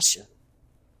compassion.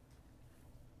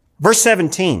 Verse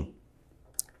 17.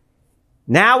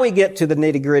 Now we get to the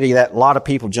nitty-gritty that a lot of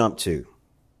people jump to.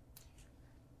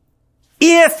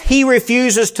 If he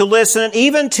refuses to listen,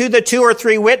 even to the 2 or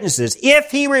 3 witnesses, if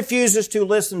he refuses to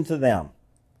listen to them.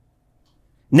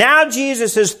 Now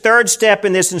Jesus' third step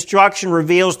in this instruction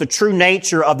reveals the true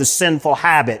nature of the sinful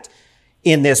habit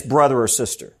in this brother or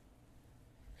sister.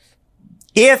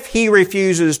 If he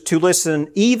refuses to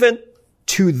listen even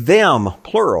to them,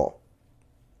 plural.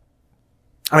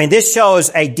 I mean, this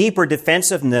shows a deeper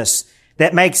defensiveness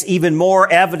that makes even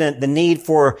more evident the need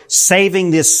for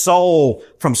saving this soul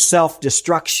from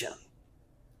self-destruction.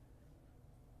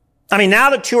 I mean, now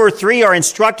that 2 or 3 are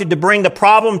instructed to bring the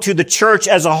problem to the church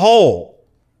as a whole,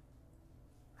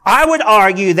 I would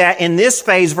argue that in this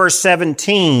phase, verse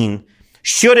 17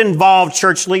 should involve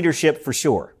church leadership for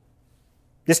sure.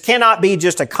 This cannot be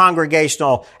just a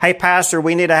congregational, hey, pastor,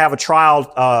 we need to have a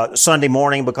trial Sunday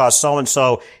morning because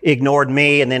so-and-so ignored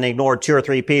me and then ignored 2 or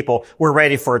 3 people. We're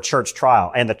ready for a church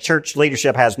trial. And the church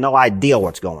leadership has no idea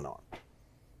what's going on.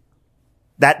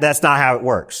 That's not how it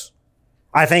works.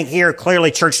 I think here clearly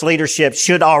church leadership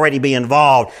should already be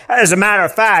involved. As a matter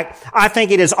of fact, I think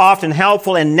it is often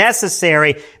helpful and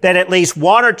necessary that at least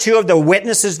 1 or 2 of the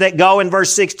witnesses that go in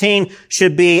verse 16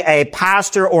 should be a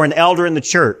pastor or an elder in the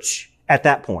church at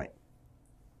that point.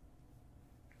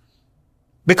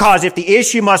 Because if the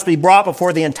issue must be brought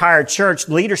before the entire church,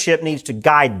 leadership needs to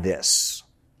guide this.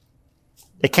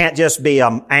 It can't just be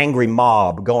an angry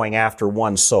mob going after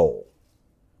one soul.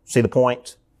 See the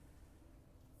point?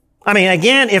 I mean,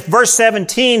 again, if verse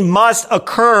 17 must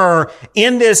occur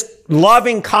in this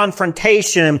loving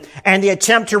confrontation and the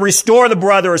attempt to restore the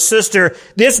brother or sister,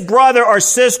 this brother or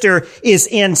sister is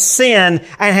in sin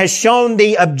and has shown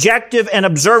the objective and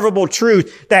observable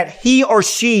truth that he or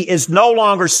she is no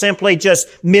longer simply just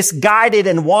misguided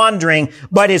and wandering,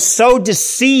 but is so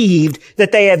deceived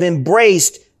that they have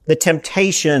embraced the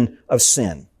temptation of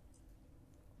sin.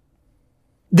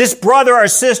 This brother or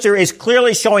sister is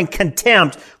clearly showing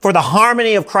contempt for the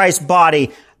harmony of Christ's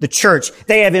body, the church.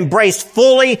 They have embraced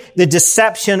fully the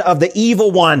deception of the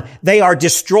evil one. They are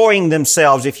destroying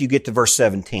themselves if you get to verse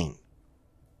 17.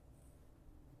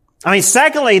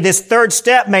 Secondly, this third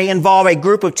step may involve a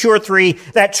group of 2 or 3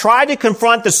 that try to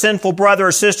confront the sinful brother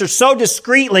or sister so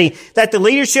discreetly that the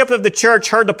leadership of the church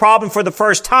heard the problem for the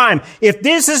first time. If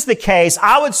this is the case,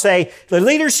 I would say the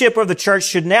leadership of the church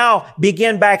should now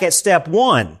begin back at step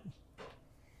 1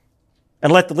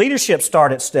 and let the leadership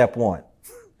start at step 1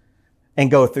 and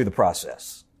go through the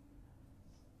process.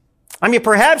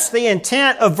 Perhaps the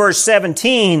intent of verse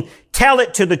 17, tell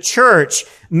it to the church,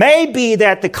 may be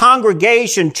that the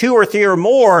congregation, 2 or 3 or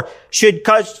more, should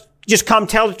just come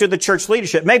tell it to the church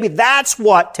leadership. Maybe that's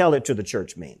what tell it to the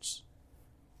church means.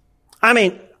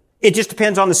 It just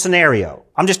depends on the scenario.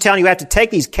 I'm just telling you, you have to take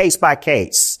these case by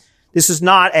case. This is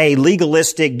not a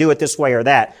legalistic do it this way or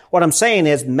that. What I'm saying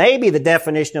is maybe the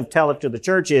definition of tell it to the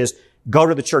church is go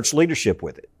to the church leadership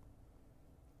with it.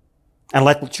 And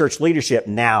let the church leadership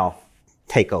now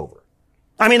take over.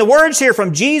 The words here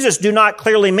from Jesus do not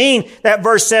clearly mean that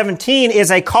verse 17 is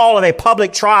a call of a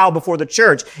public trial before the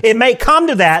church. It may come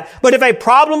to that, but if a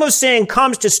problem of sin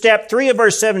comes to step 3 of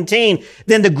verse 17,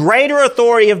 then the greater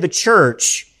authority of the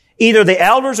church, either the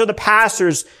elders or the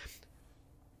pastors,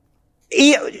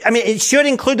 it should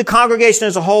include the congregation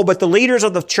as a whole, but the leaders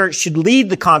of the church should lead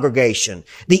the congregation.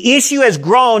 The issue has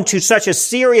grown to such a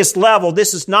serious level.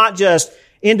 This is not just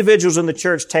individuals in the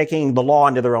church taking the law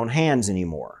into their own hands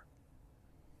anymore.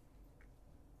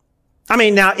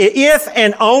 Now, if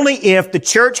and only if the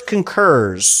church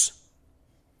concurs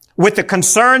with the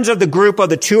concerns of the group of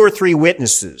the 2 or 3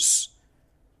 witnesses,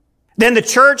 then the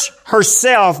church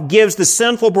herself gives the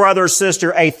sinful brother or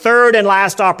sister a third and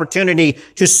last opportunity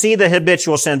to see the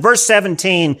habitual sin. Verse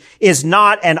 17 is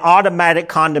not an automatic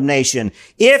condemnation.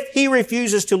 If he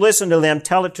refuses to listen to them,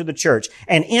 tell it to the church.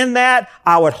 And in that,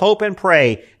 I would hope and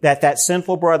pray that that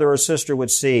sinful brother or sister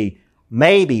would see,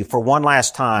 maybe for one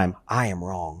last time, I am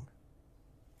wrong.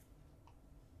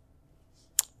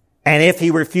 And if he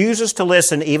refuses to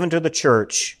listen even to the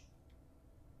church,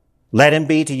 let him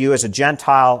be to you as a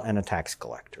Gentile and a tax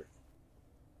collector.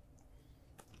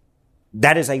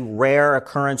 That is a rare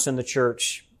occurrence in the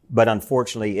church, but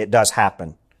unfortunately it does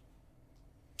happen.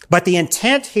 But the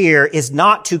intent here is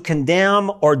not to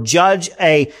condemn or judge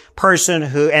a person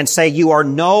and say you are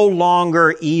no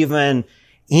longer even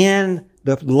in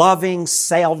the loving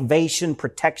salvation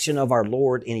protection of our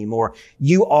Lord anymore.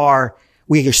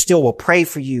 We still will pray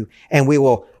for you, and we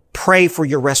will pray for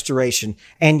your restoration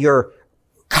and your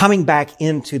coming back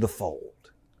into the fold.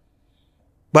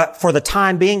 But for the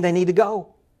time being, they need to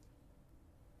go.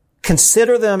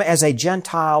 Consider them as a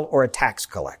Gentile or a tax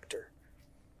collector.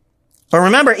 But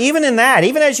remember, even in that,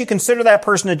 even as you consider that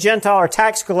person a Gentile or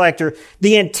tax collector,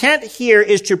 the intent here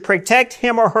is to protect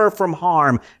him or her from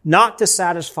harm, not to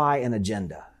satisfy an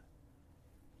agenda.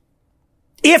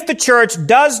 If the church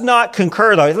does not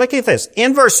concur, though, look at this,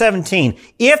 in verse 17,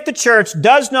 if the church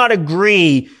does not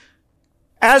agree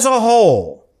as a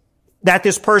whole that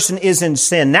this person is in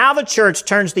sin, now the church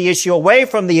turns the issue away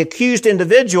from the accused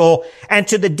individual and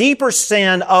to the deeper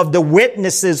sin of the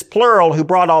witnesses, plural, who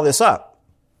brought all this up.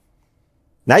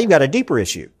 Now you've got a deeper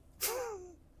issue.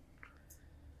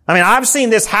 I've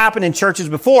seen this happen in churches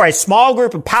before. A small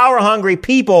group of power-hungry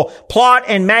people plot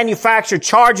and manufacture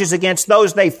charges against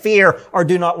those they fear or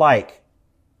do not like.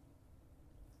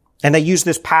 And they use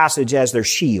this passage as their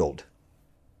shield.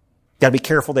 Got to be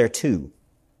careful there too.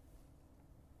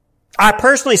 I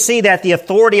personally see that the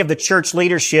authority of the church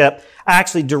leadership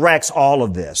actually directs all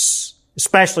of this,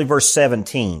 especially verse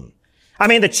 17.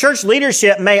 The church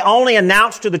leadership may only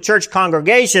announce to the church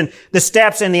congregation the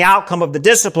steps and the outcome of the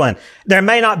discipline. There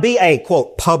may not be a,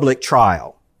 quote, public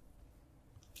trial.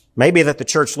 Maybe that the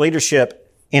church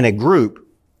leadership in a group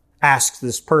asks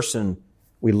this person,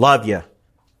 we love you,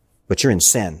 but you're in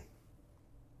sin.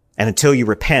 And until you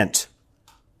repent,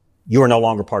 you are no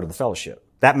longer part of the fellowship.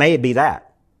 That may be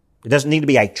that. It doesn't need to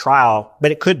be a trial,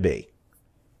 but it could be.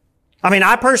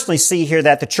 I personally see here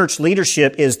that the church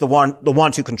leadership is the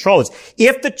ones who control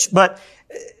it. But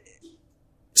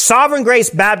Sovereign Grace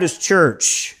Baptist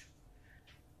Church,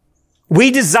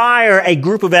 we desire a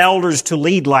group of elders to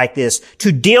lead like this,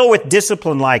 to deal with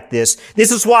discipline like this. This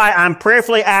is why I'm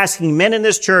prayerfully asking men in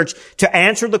this church to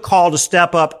answer the call to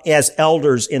step up as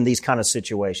elders in these kind of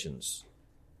situations.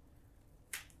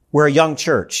 We're a young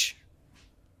church.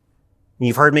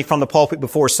 You've heard me from the pulpit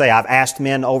before say I've asked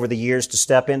men over the years to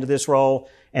step into this role,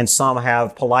 and some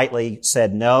have politely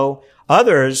said no.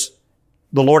 Others,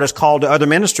 the Lord has called to other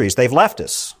ministries. They've left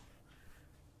us.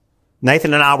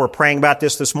 Nathan and I were praying about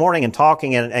this morning and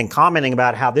talking and commenting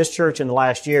about how this church in the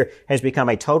last year has become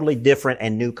a totally different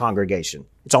and new congregation.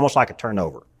 It's almost like a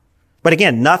turnover. But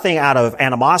again, nothing out of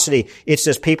animosity. It's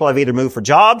just people have either moved for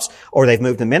jobs or they've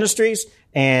moved to ministries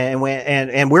and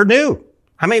we're new.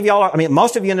 How many of y'all are,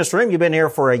 most of you in this room, you've been here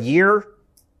for a year,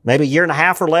 maybe a year and a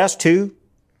half or less, 2.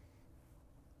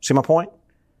 See my point?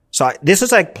 So this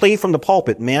is a plea from the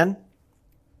pulpit, men.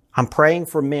 I'm praying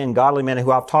for men, godly men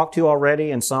who I've talked to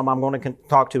already and some I'm going to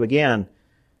talk to again.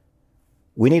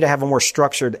 We need to have a more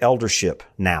structured eldership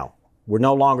now. We're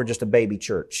no longer just a baby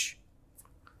church.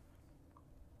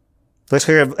 Let's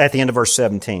hear at the end of verse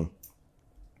 17.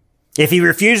 If he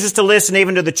refuses to listen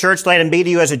even to the church, let him be to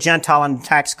you as a Gentile and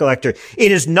tax collector.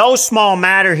 It is no small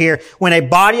matter here when a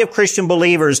body of Christian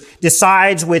believers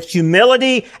decides with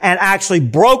humility and actually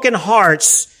broken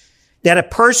hearts that a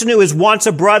person who is once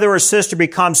a brother or sister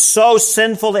becomes so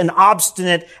sinful and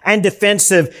obstinate and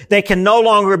defensive, they can no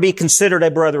longer be considered a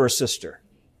brother or sister.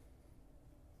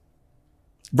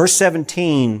 Verse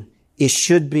 17, it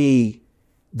should be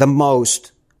the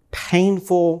most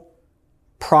painful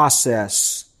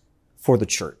process for the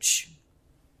church.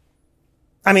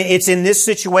 It's in this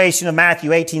situation of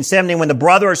Matthew 18:17 when the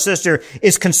brother or sister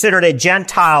is considered a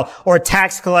Gentile or a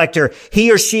tax collector,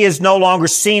 he or she is no longer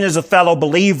seen as a fellow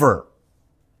believer.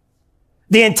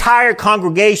 The entire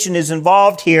congregation is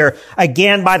involved here,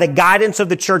 again, by the guidance of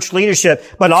the church leadership.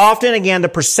 But often, again, the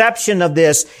perception of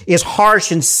this is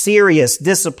harsh and serious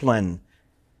discipline.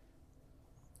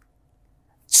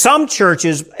 Some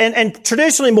churches, and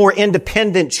traditionally more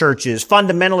independent churches,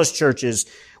 fundamentalist churches,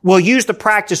 will use the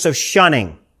practice of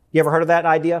shunning. You ever heard of that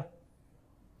idea?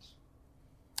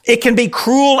 It can be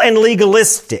cruel and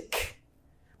legalistic.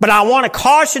 But I want to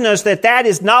caution us that that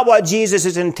is not what Jesus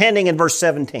is intending in verse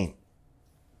 17.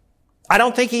 I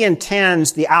don't think he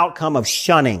intends the outcome of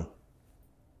shunning.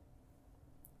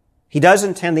 He does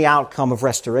intend the outcome of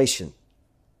restoration.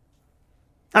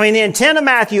 The intent of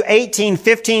Matthew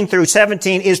 18:15 through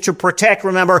 17 is to protect,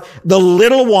 remember, the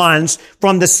little ones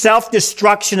from the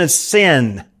self-destruction of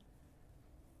sin.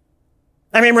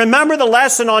 Remember the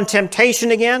lesson on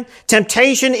temptation again?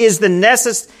 Temptation is the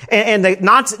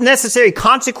not necessary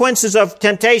consequences of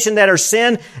temptation that are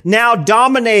sin now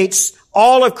dominates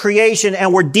all of creation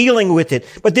and we're dealing with it.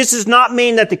 But this does not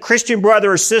mean that the Christian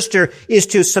brother or sister is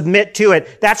to submit to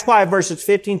it. That's why verses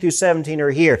 15 through 17 are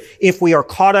here. If we are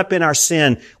caught up in our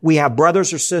sin, we have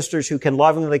brothers or sisters who can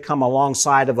lovingly come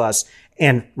alongside of us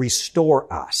and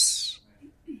restore us.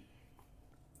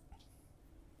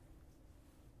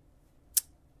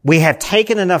 We have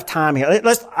taken enough time here.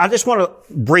 I just want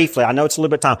to briefly, I know it's a little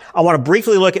bit of time, I want to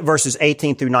briefly look at verses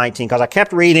 18 through 19 because I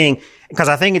kept reading because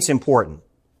I think it's important.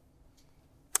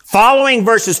 Following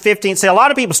verses 15, a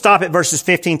lot of people stop at verses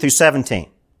 15 through 17.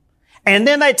 And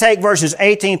then they take verses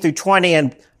 18 through 20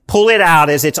 and pull it out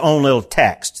as its own little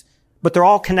text. But they're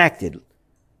all connected.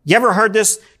 You ever heard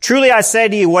this? Truly I say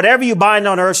to you, whatever you bind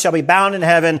on earth shall be bound in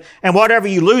heaven, and whatever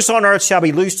you loose on earth shall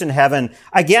be loosed in heaven.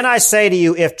 Again I say to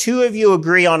you, if 2 of you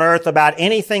agree on earth about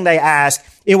anything they ask,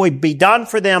 it will be done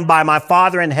for them by my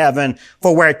Father in heaven.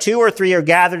 For where 2 or 3 are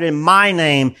gathered in my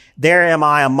name, there am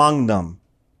I among them.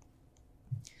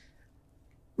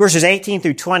 Verses 18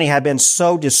 through 20 have been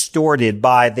so distorted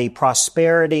by the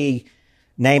prosperity,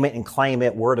 name it and claim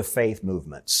it, word of faith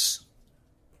movements.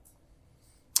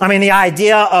 The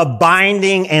idea of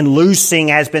binding and loosing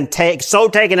has been so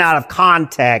taken out of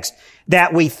context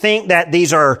that we think that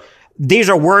these are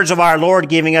words of our Lord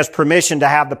giving us permission to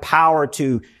have the power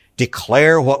to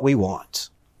declare what we want.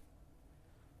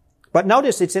 But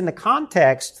notice it's in the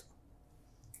context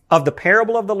of the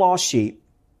parable of the lost sheep,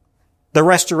 the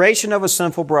restoration of a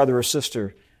sinful brother or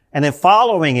sister, and then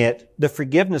following it, the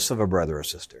forgiveness of a brother or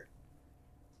sister.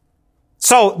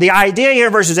 So the idea here,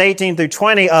 verses 18 through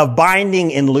 20, of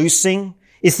binding and loosing,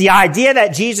 is the idea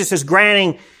that Jesus is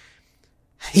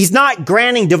he's not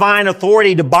granting divine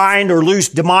authority to bind or loose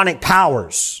demonic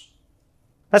powers.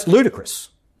 That's ludicrous.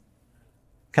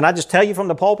 Can I just tell you from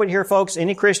the pulpit here, folks,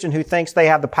 any Christian who thinks they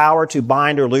have the power to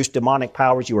bind or loose demonic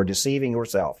powers, you are deceiving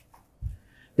yourself.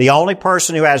 The only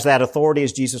person who has that authority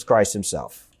is Jesus Christ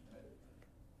himself.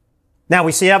 Now,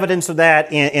 we see evidence of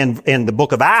that in the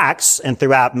book of Acts and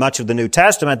throughout much of the New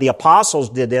Testament. The apostles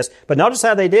did this, but notice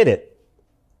how they did it.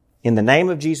 In the name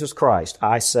of Jesus Christ,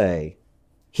 I say,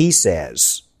 he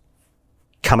says,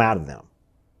 come out of them.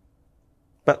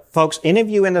 But folks, any of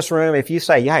you in this room, if you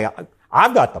say, yeah,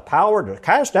 I've got the power to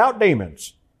cast out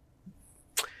demons,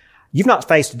 you've not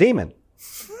faced a demon.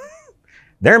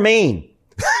 They're mean.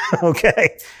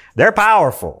 Okay? They're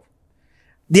powerful.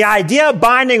 The idea of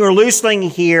binding or loosing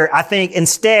here, I think,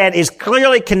 instead is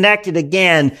clearly connected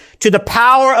again to the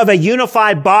power of a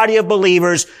unified body of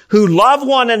believers who love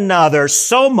one another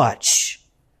so much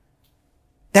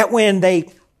that when they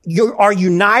you are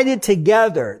united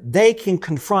together, they can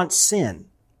confront sin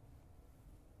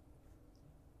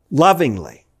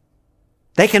lovingly.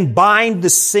 They can bind the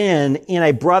sin in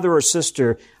a brother or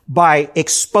sister by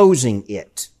exposing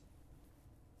it.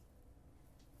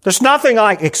 There's nothing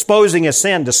like exposing a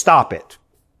sin to stop it.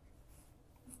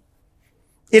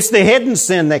 It's the hidden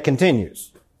sin that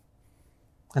continues.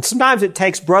 And sometimes it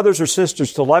takes brothers or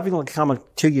sisters to lovingly come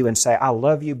to you and say, I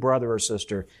love you, brother or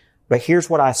sister, but here's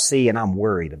what I see and I'm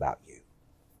worried about you.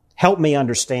 Help me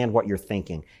understand what you're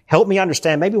thinking. Help me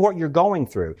understand maybe what you're going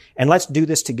through. And let's do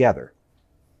this together.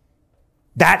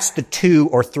 That's the 2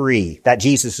 or 3 that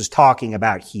Jesus is talking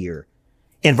about here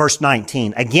in verse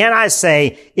 19. Again, I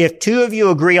say, if 2 of you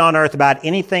agree on earth about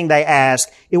anything they ask,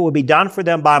 it will be done for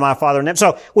them by my Father in heaven.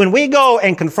 So when we go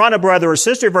and confront a brother or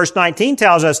sister, verse 19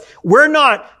 tells us we're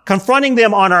not confronting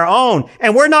them on our own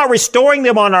and we're not restoring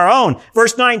them on our own.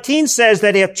 Verse 19 says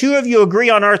that if 2 of you agree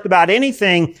on earth about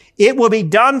anything, it will be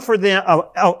done for them.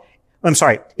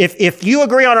 If you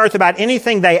agree on earth about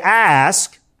anything they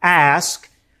ask.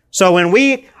 So when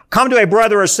we come to a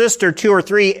brother or sister, 2 or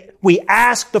 3, we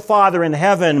ask the Father in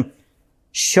heaven,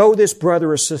 show this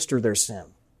brother or sister their sin.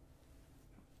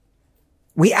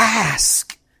 We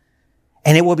ask,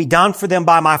 and it will be done for them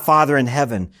by my Father in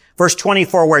heaven. Verse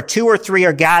 24, where 2 or 3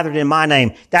 are gathered in my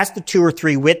name, that's the 2 or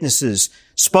 3 witnesses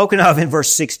spoken of in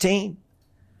verse 16.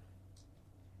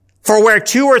 For where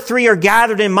 2 or 3 are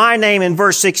gathered in my name in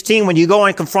verse 16, when you go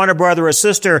and confront a brother or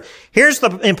sister, here's the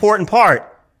important part.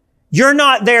 You're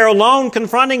not there alone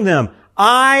confronting them.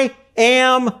 I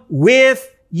am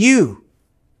with you.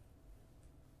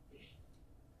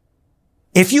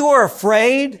 If you are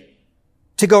afraid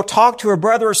to go talk to a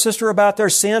brother or sister about their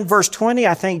sin, verse 20,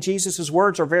 I think Jesus'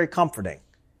 words are very comforting.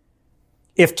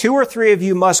 If 2 or 3 of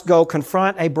you must go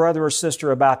confront a brother or sister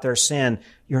about their sin,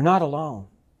 you're not alone.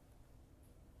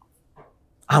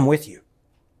 I'm with you.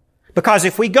 Because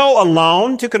if we go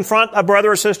alone to confront a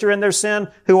brother or sister in their sin,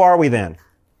 who are we then?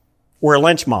 We're a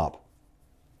lynch mob.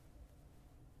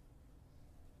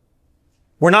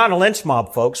 We're not a lynch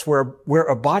mob, folks. We're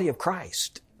a body of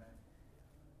Christ.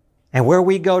 And where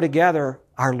we go together,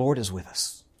 our Lord is with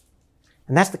us.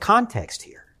 And that's the context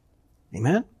here.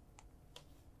 Amen?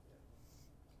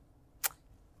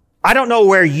 I don't know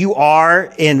where you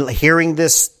are in hearing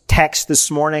this text this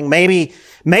morning. Maybe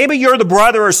you're the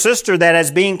brother or sister that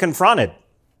is being confronted.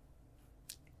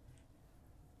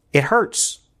 It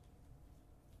hurts.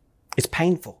 It's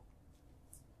painful.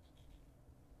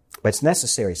 But it's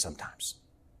necessary sometimes.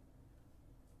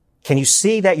 Can you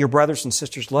see that your brothers and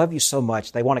sisters love you so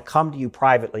much, they want to come to you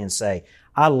privately and say,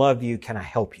 I love you, can I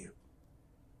help you?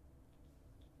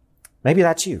 Maybe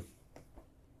that's you.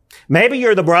 Maybe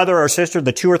you're the brother or sister,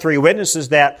 the 2 or 3 witnesses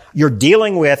that you're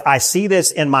dealing with. I see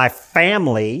this in my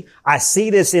family. I see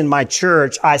this in my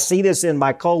church. I see this in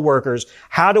my coworkers.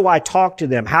 How do I talk to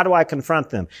them? How do I confront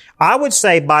them? I would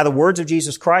say by the words of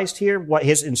Jesus Christ here, what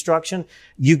his instruction,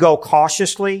 you go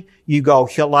cautiously, you go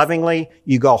lovingly,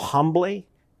 you go humbly.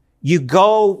 You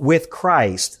go with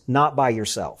Christ, not by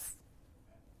yourself.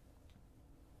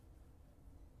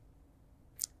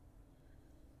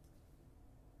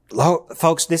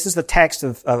 Folks, this is the text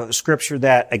of Scripture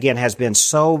that, again, has been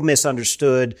so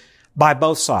misunderstood by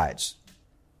both sides.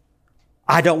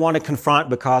 I don't want to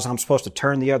confront because I'm supposed to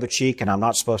turn the other cheek and I'm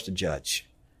not supposed to judge.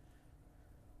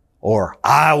 Or,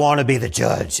 I want to be the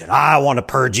judge and I want to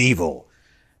purge evil.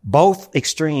 Both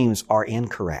extremes are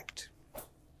incorrect.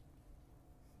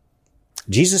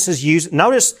 Jesus is using,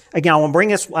 notice, again, I want to bring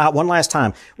this out one last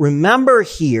time. Remember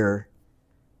here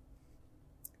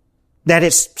that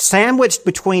it's sandwiched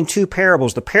between 2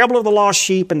 parables, the parable of the lost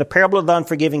sheep and the parable of the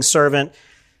unforgiving servant.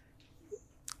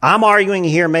 I'm arguing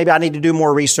here, maybe I need to do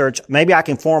more research. Maybe I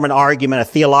can form an argument, a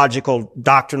theological,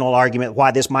 doctrinal argument,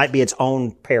 why this might be its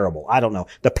own parable. I don't know.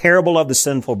 The parable of the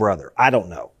sinful brother. I don't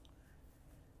know.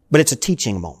 But it's a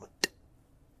teaching moment.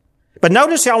 But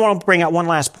notice here, I want to bring out one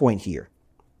last point here.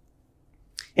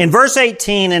 In verse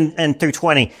 18 and through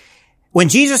 20, when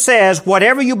Jesus says,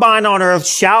 whatever you bind on earth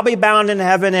shall be bound in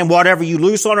heaven, and whatever you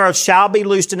loose on earth shall be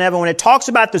loosed in heaven, when it talks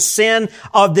about the sin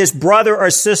of this brother or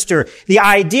sister, the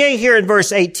idea here in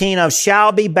verse 18 of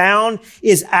shall be bound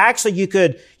is actually, you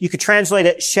could translate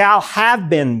it, shall have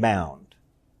been bound.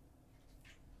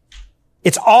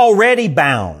 It's already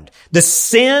bound. The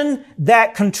sin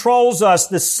that controls us,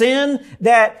 the sin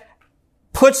that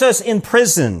puts us in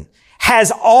prison,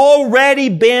 has already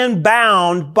been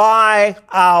bound by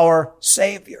our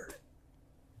Savior.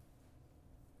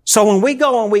 So when we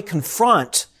go and we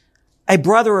confront a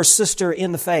brother or sister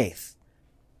in the faith,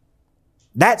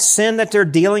 that sin that they're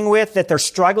dealing with, that they're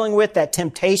struggling with, that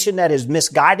temptation that is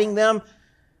misguiding them,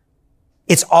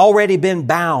 It's already been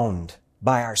bound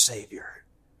by our Savior.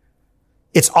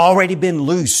 It's already been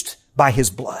loosed by His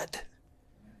blood.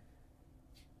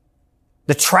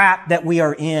 The trap that we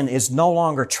are in is no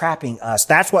longer trapping us.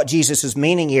 That's what Jesus is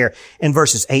meaning here in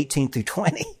verses 18 through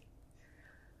 20.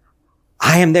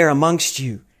 I am there amongst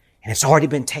you, and it's already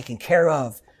been taken care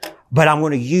of, but I'm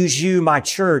going to use you, my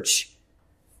church,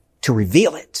 to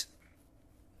reveal it.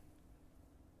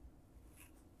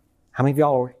 How many of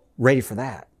y'all are ready for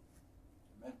that?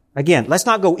 Again, let's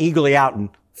not go eagerly out and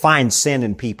find sin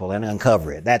in people and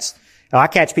uncover it. I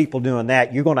catch people doing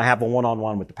that. You're going to have a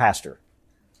one-on-one with the pastor.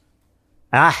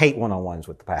 And I hate one-on-ones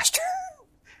with the pastor.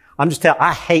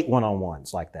 I hate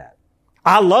one-on-ones like that.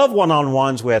 I love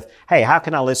one-on-ones with, hey, how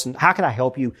can I listen? How can I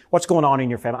help you? What's going on in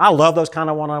your family? I love those kind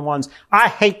of one-on-ones. I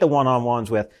hate the one-on-ones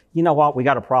with, you know what? We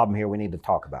got a problem here we need to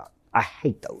talk about. I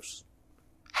hate those.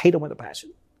 I hate them with a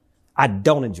passion. I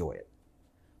don't enjoy it.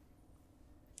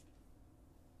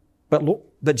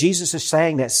 But Jesus is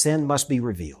saying that sin must be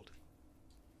revealed.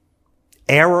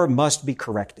 Error must be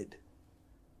corrected.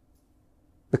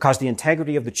 Because the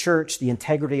integrity of the church, the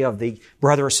integrity of the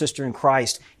brother or sister in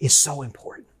Christ is so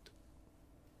important.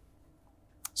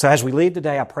 So as we leave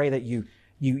today, I pray that you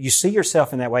see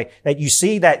yourself in that way, that you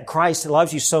see that Christ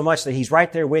loves you so much that He's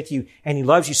right there with you, and He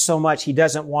loves you so much He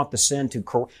doesn't want the sin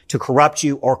to corrupt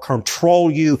you or control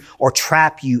you or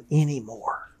trap you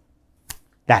anymore.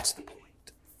 That's the point.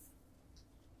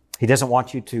 He doesn't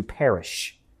want you to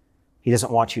perish. He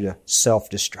doesn't want you to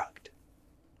self-destruct.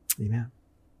 Amen.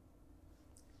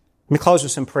 Let me close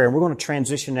with some prayer. We're going to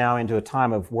transition now into a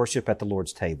time of worship at the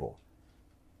Lord's table.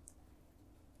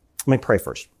 Let me pray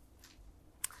first.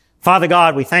 Father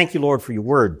God, we thank you, Lord, for your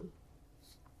word.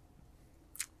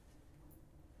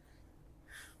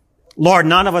 Lord,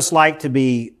 none of us like to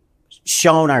be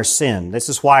shown our sin. This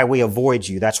is why we avoid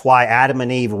you. That's why Adam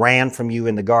and Eve ran from you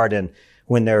in the garden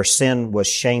when their sin was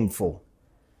shameful.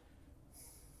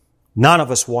 None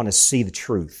of us want to see the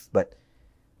truth. But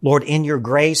Lord, in your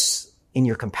grace, in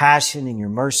your compassion, in your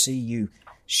mercy, you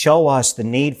show us the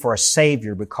need for a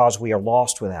Savior because we are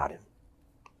lost without Him.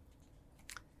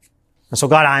 And so,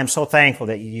 God, I am so thankful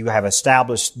that you have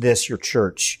established this, your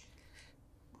church,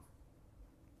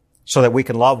 so that we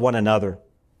can love one another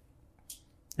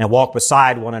and walk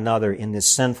beside one another in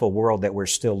this sinful world that we're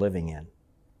still living in.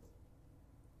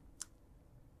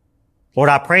 Lord,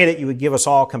 I pray that you would give us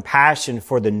all compassion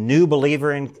for the new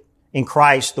believer in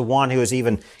Christ, the one who is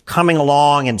even coming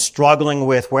along and struggling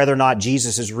with whether or not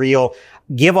Jesus is real.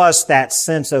 Give us that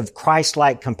sense of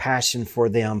Christ-like compassion for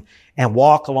them and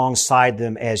walk alongside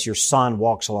them as your Son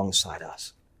walks alongside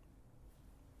us.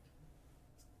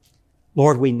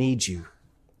 Lord, we need you.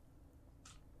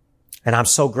 And I'm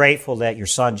so grateful that your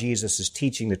Son Jesus is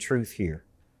teaching the truth here.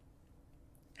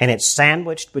 And it's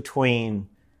sandwiched between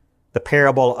the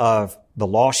parable of the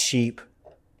lost sheep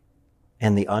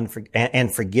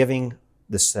and forgiving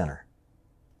the sinner.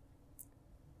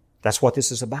 That's what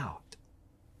this is about.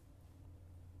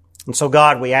 And so,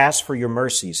 God, we ask for your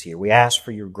mercies here. We ask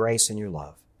for your grace and your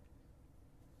love.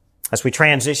 As we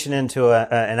transition into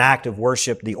an act of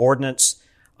worship, the ordinance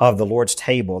of the Lord's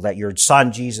table that your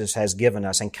Son Jesus has given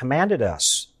us and commanded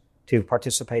us to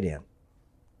participate in.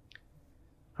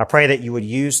 I pray that you would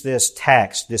use this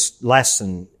text, this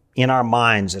lesson, in our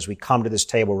minds as we come to this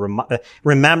table,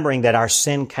 remembering that our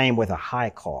sin came with a high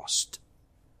cost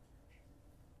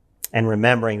and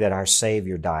remembering that our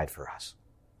Savior died for us.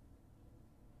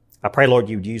 I pray, Lord,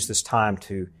 you'd use this time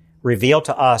to reveal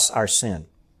to us our sin.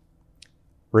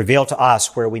 Reveal to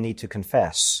us where we need to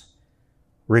confess.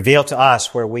 Reveal to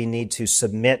us where we need to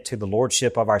submit to the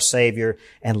Lordship of our Savior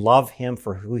and love Him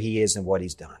for who He is and what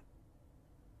He's done.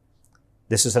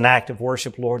 This is an act of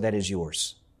worship, Lord, that is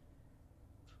yours.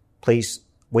 Please,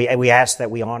 we ask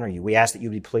that we honor you. We ask that you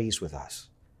be pleased with us.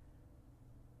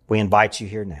 We invite you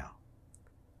here now.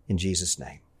 In Jesus'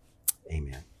 name,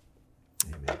 amen.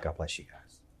 Amen. God bless you guys.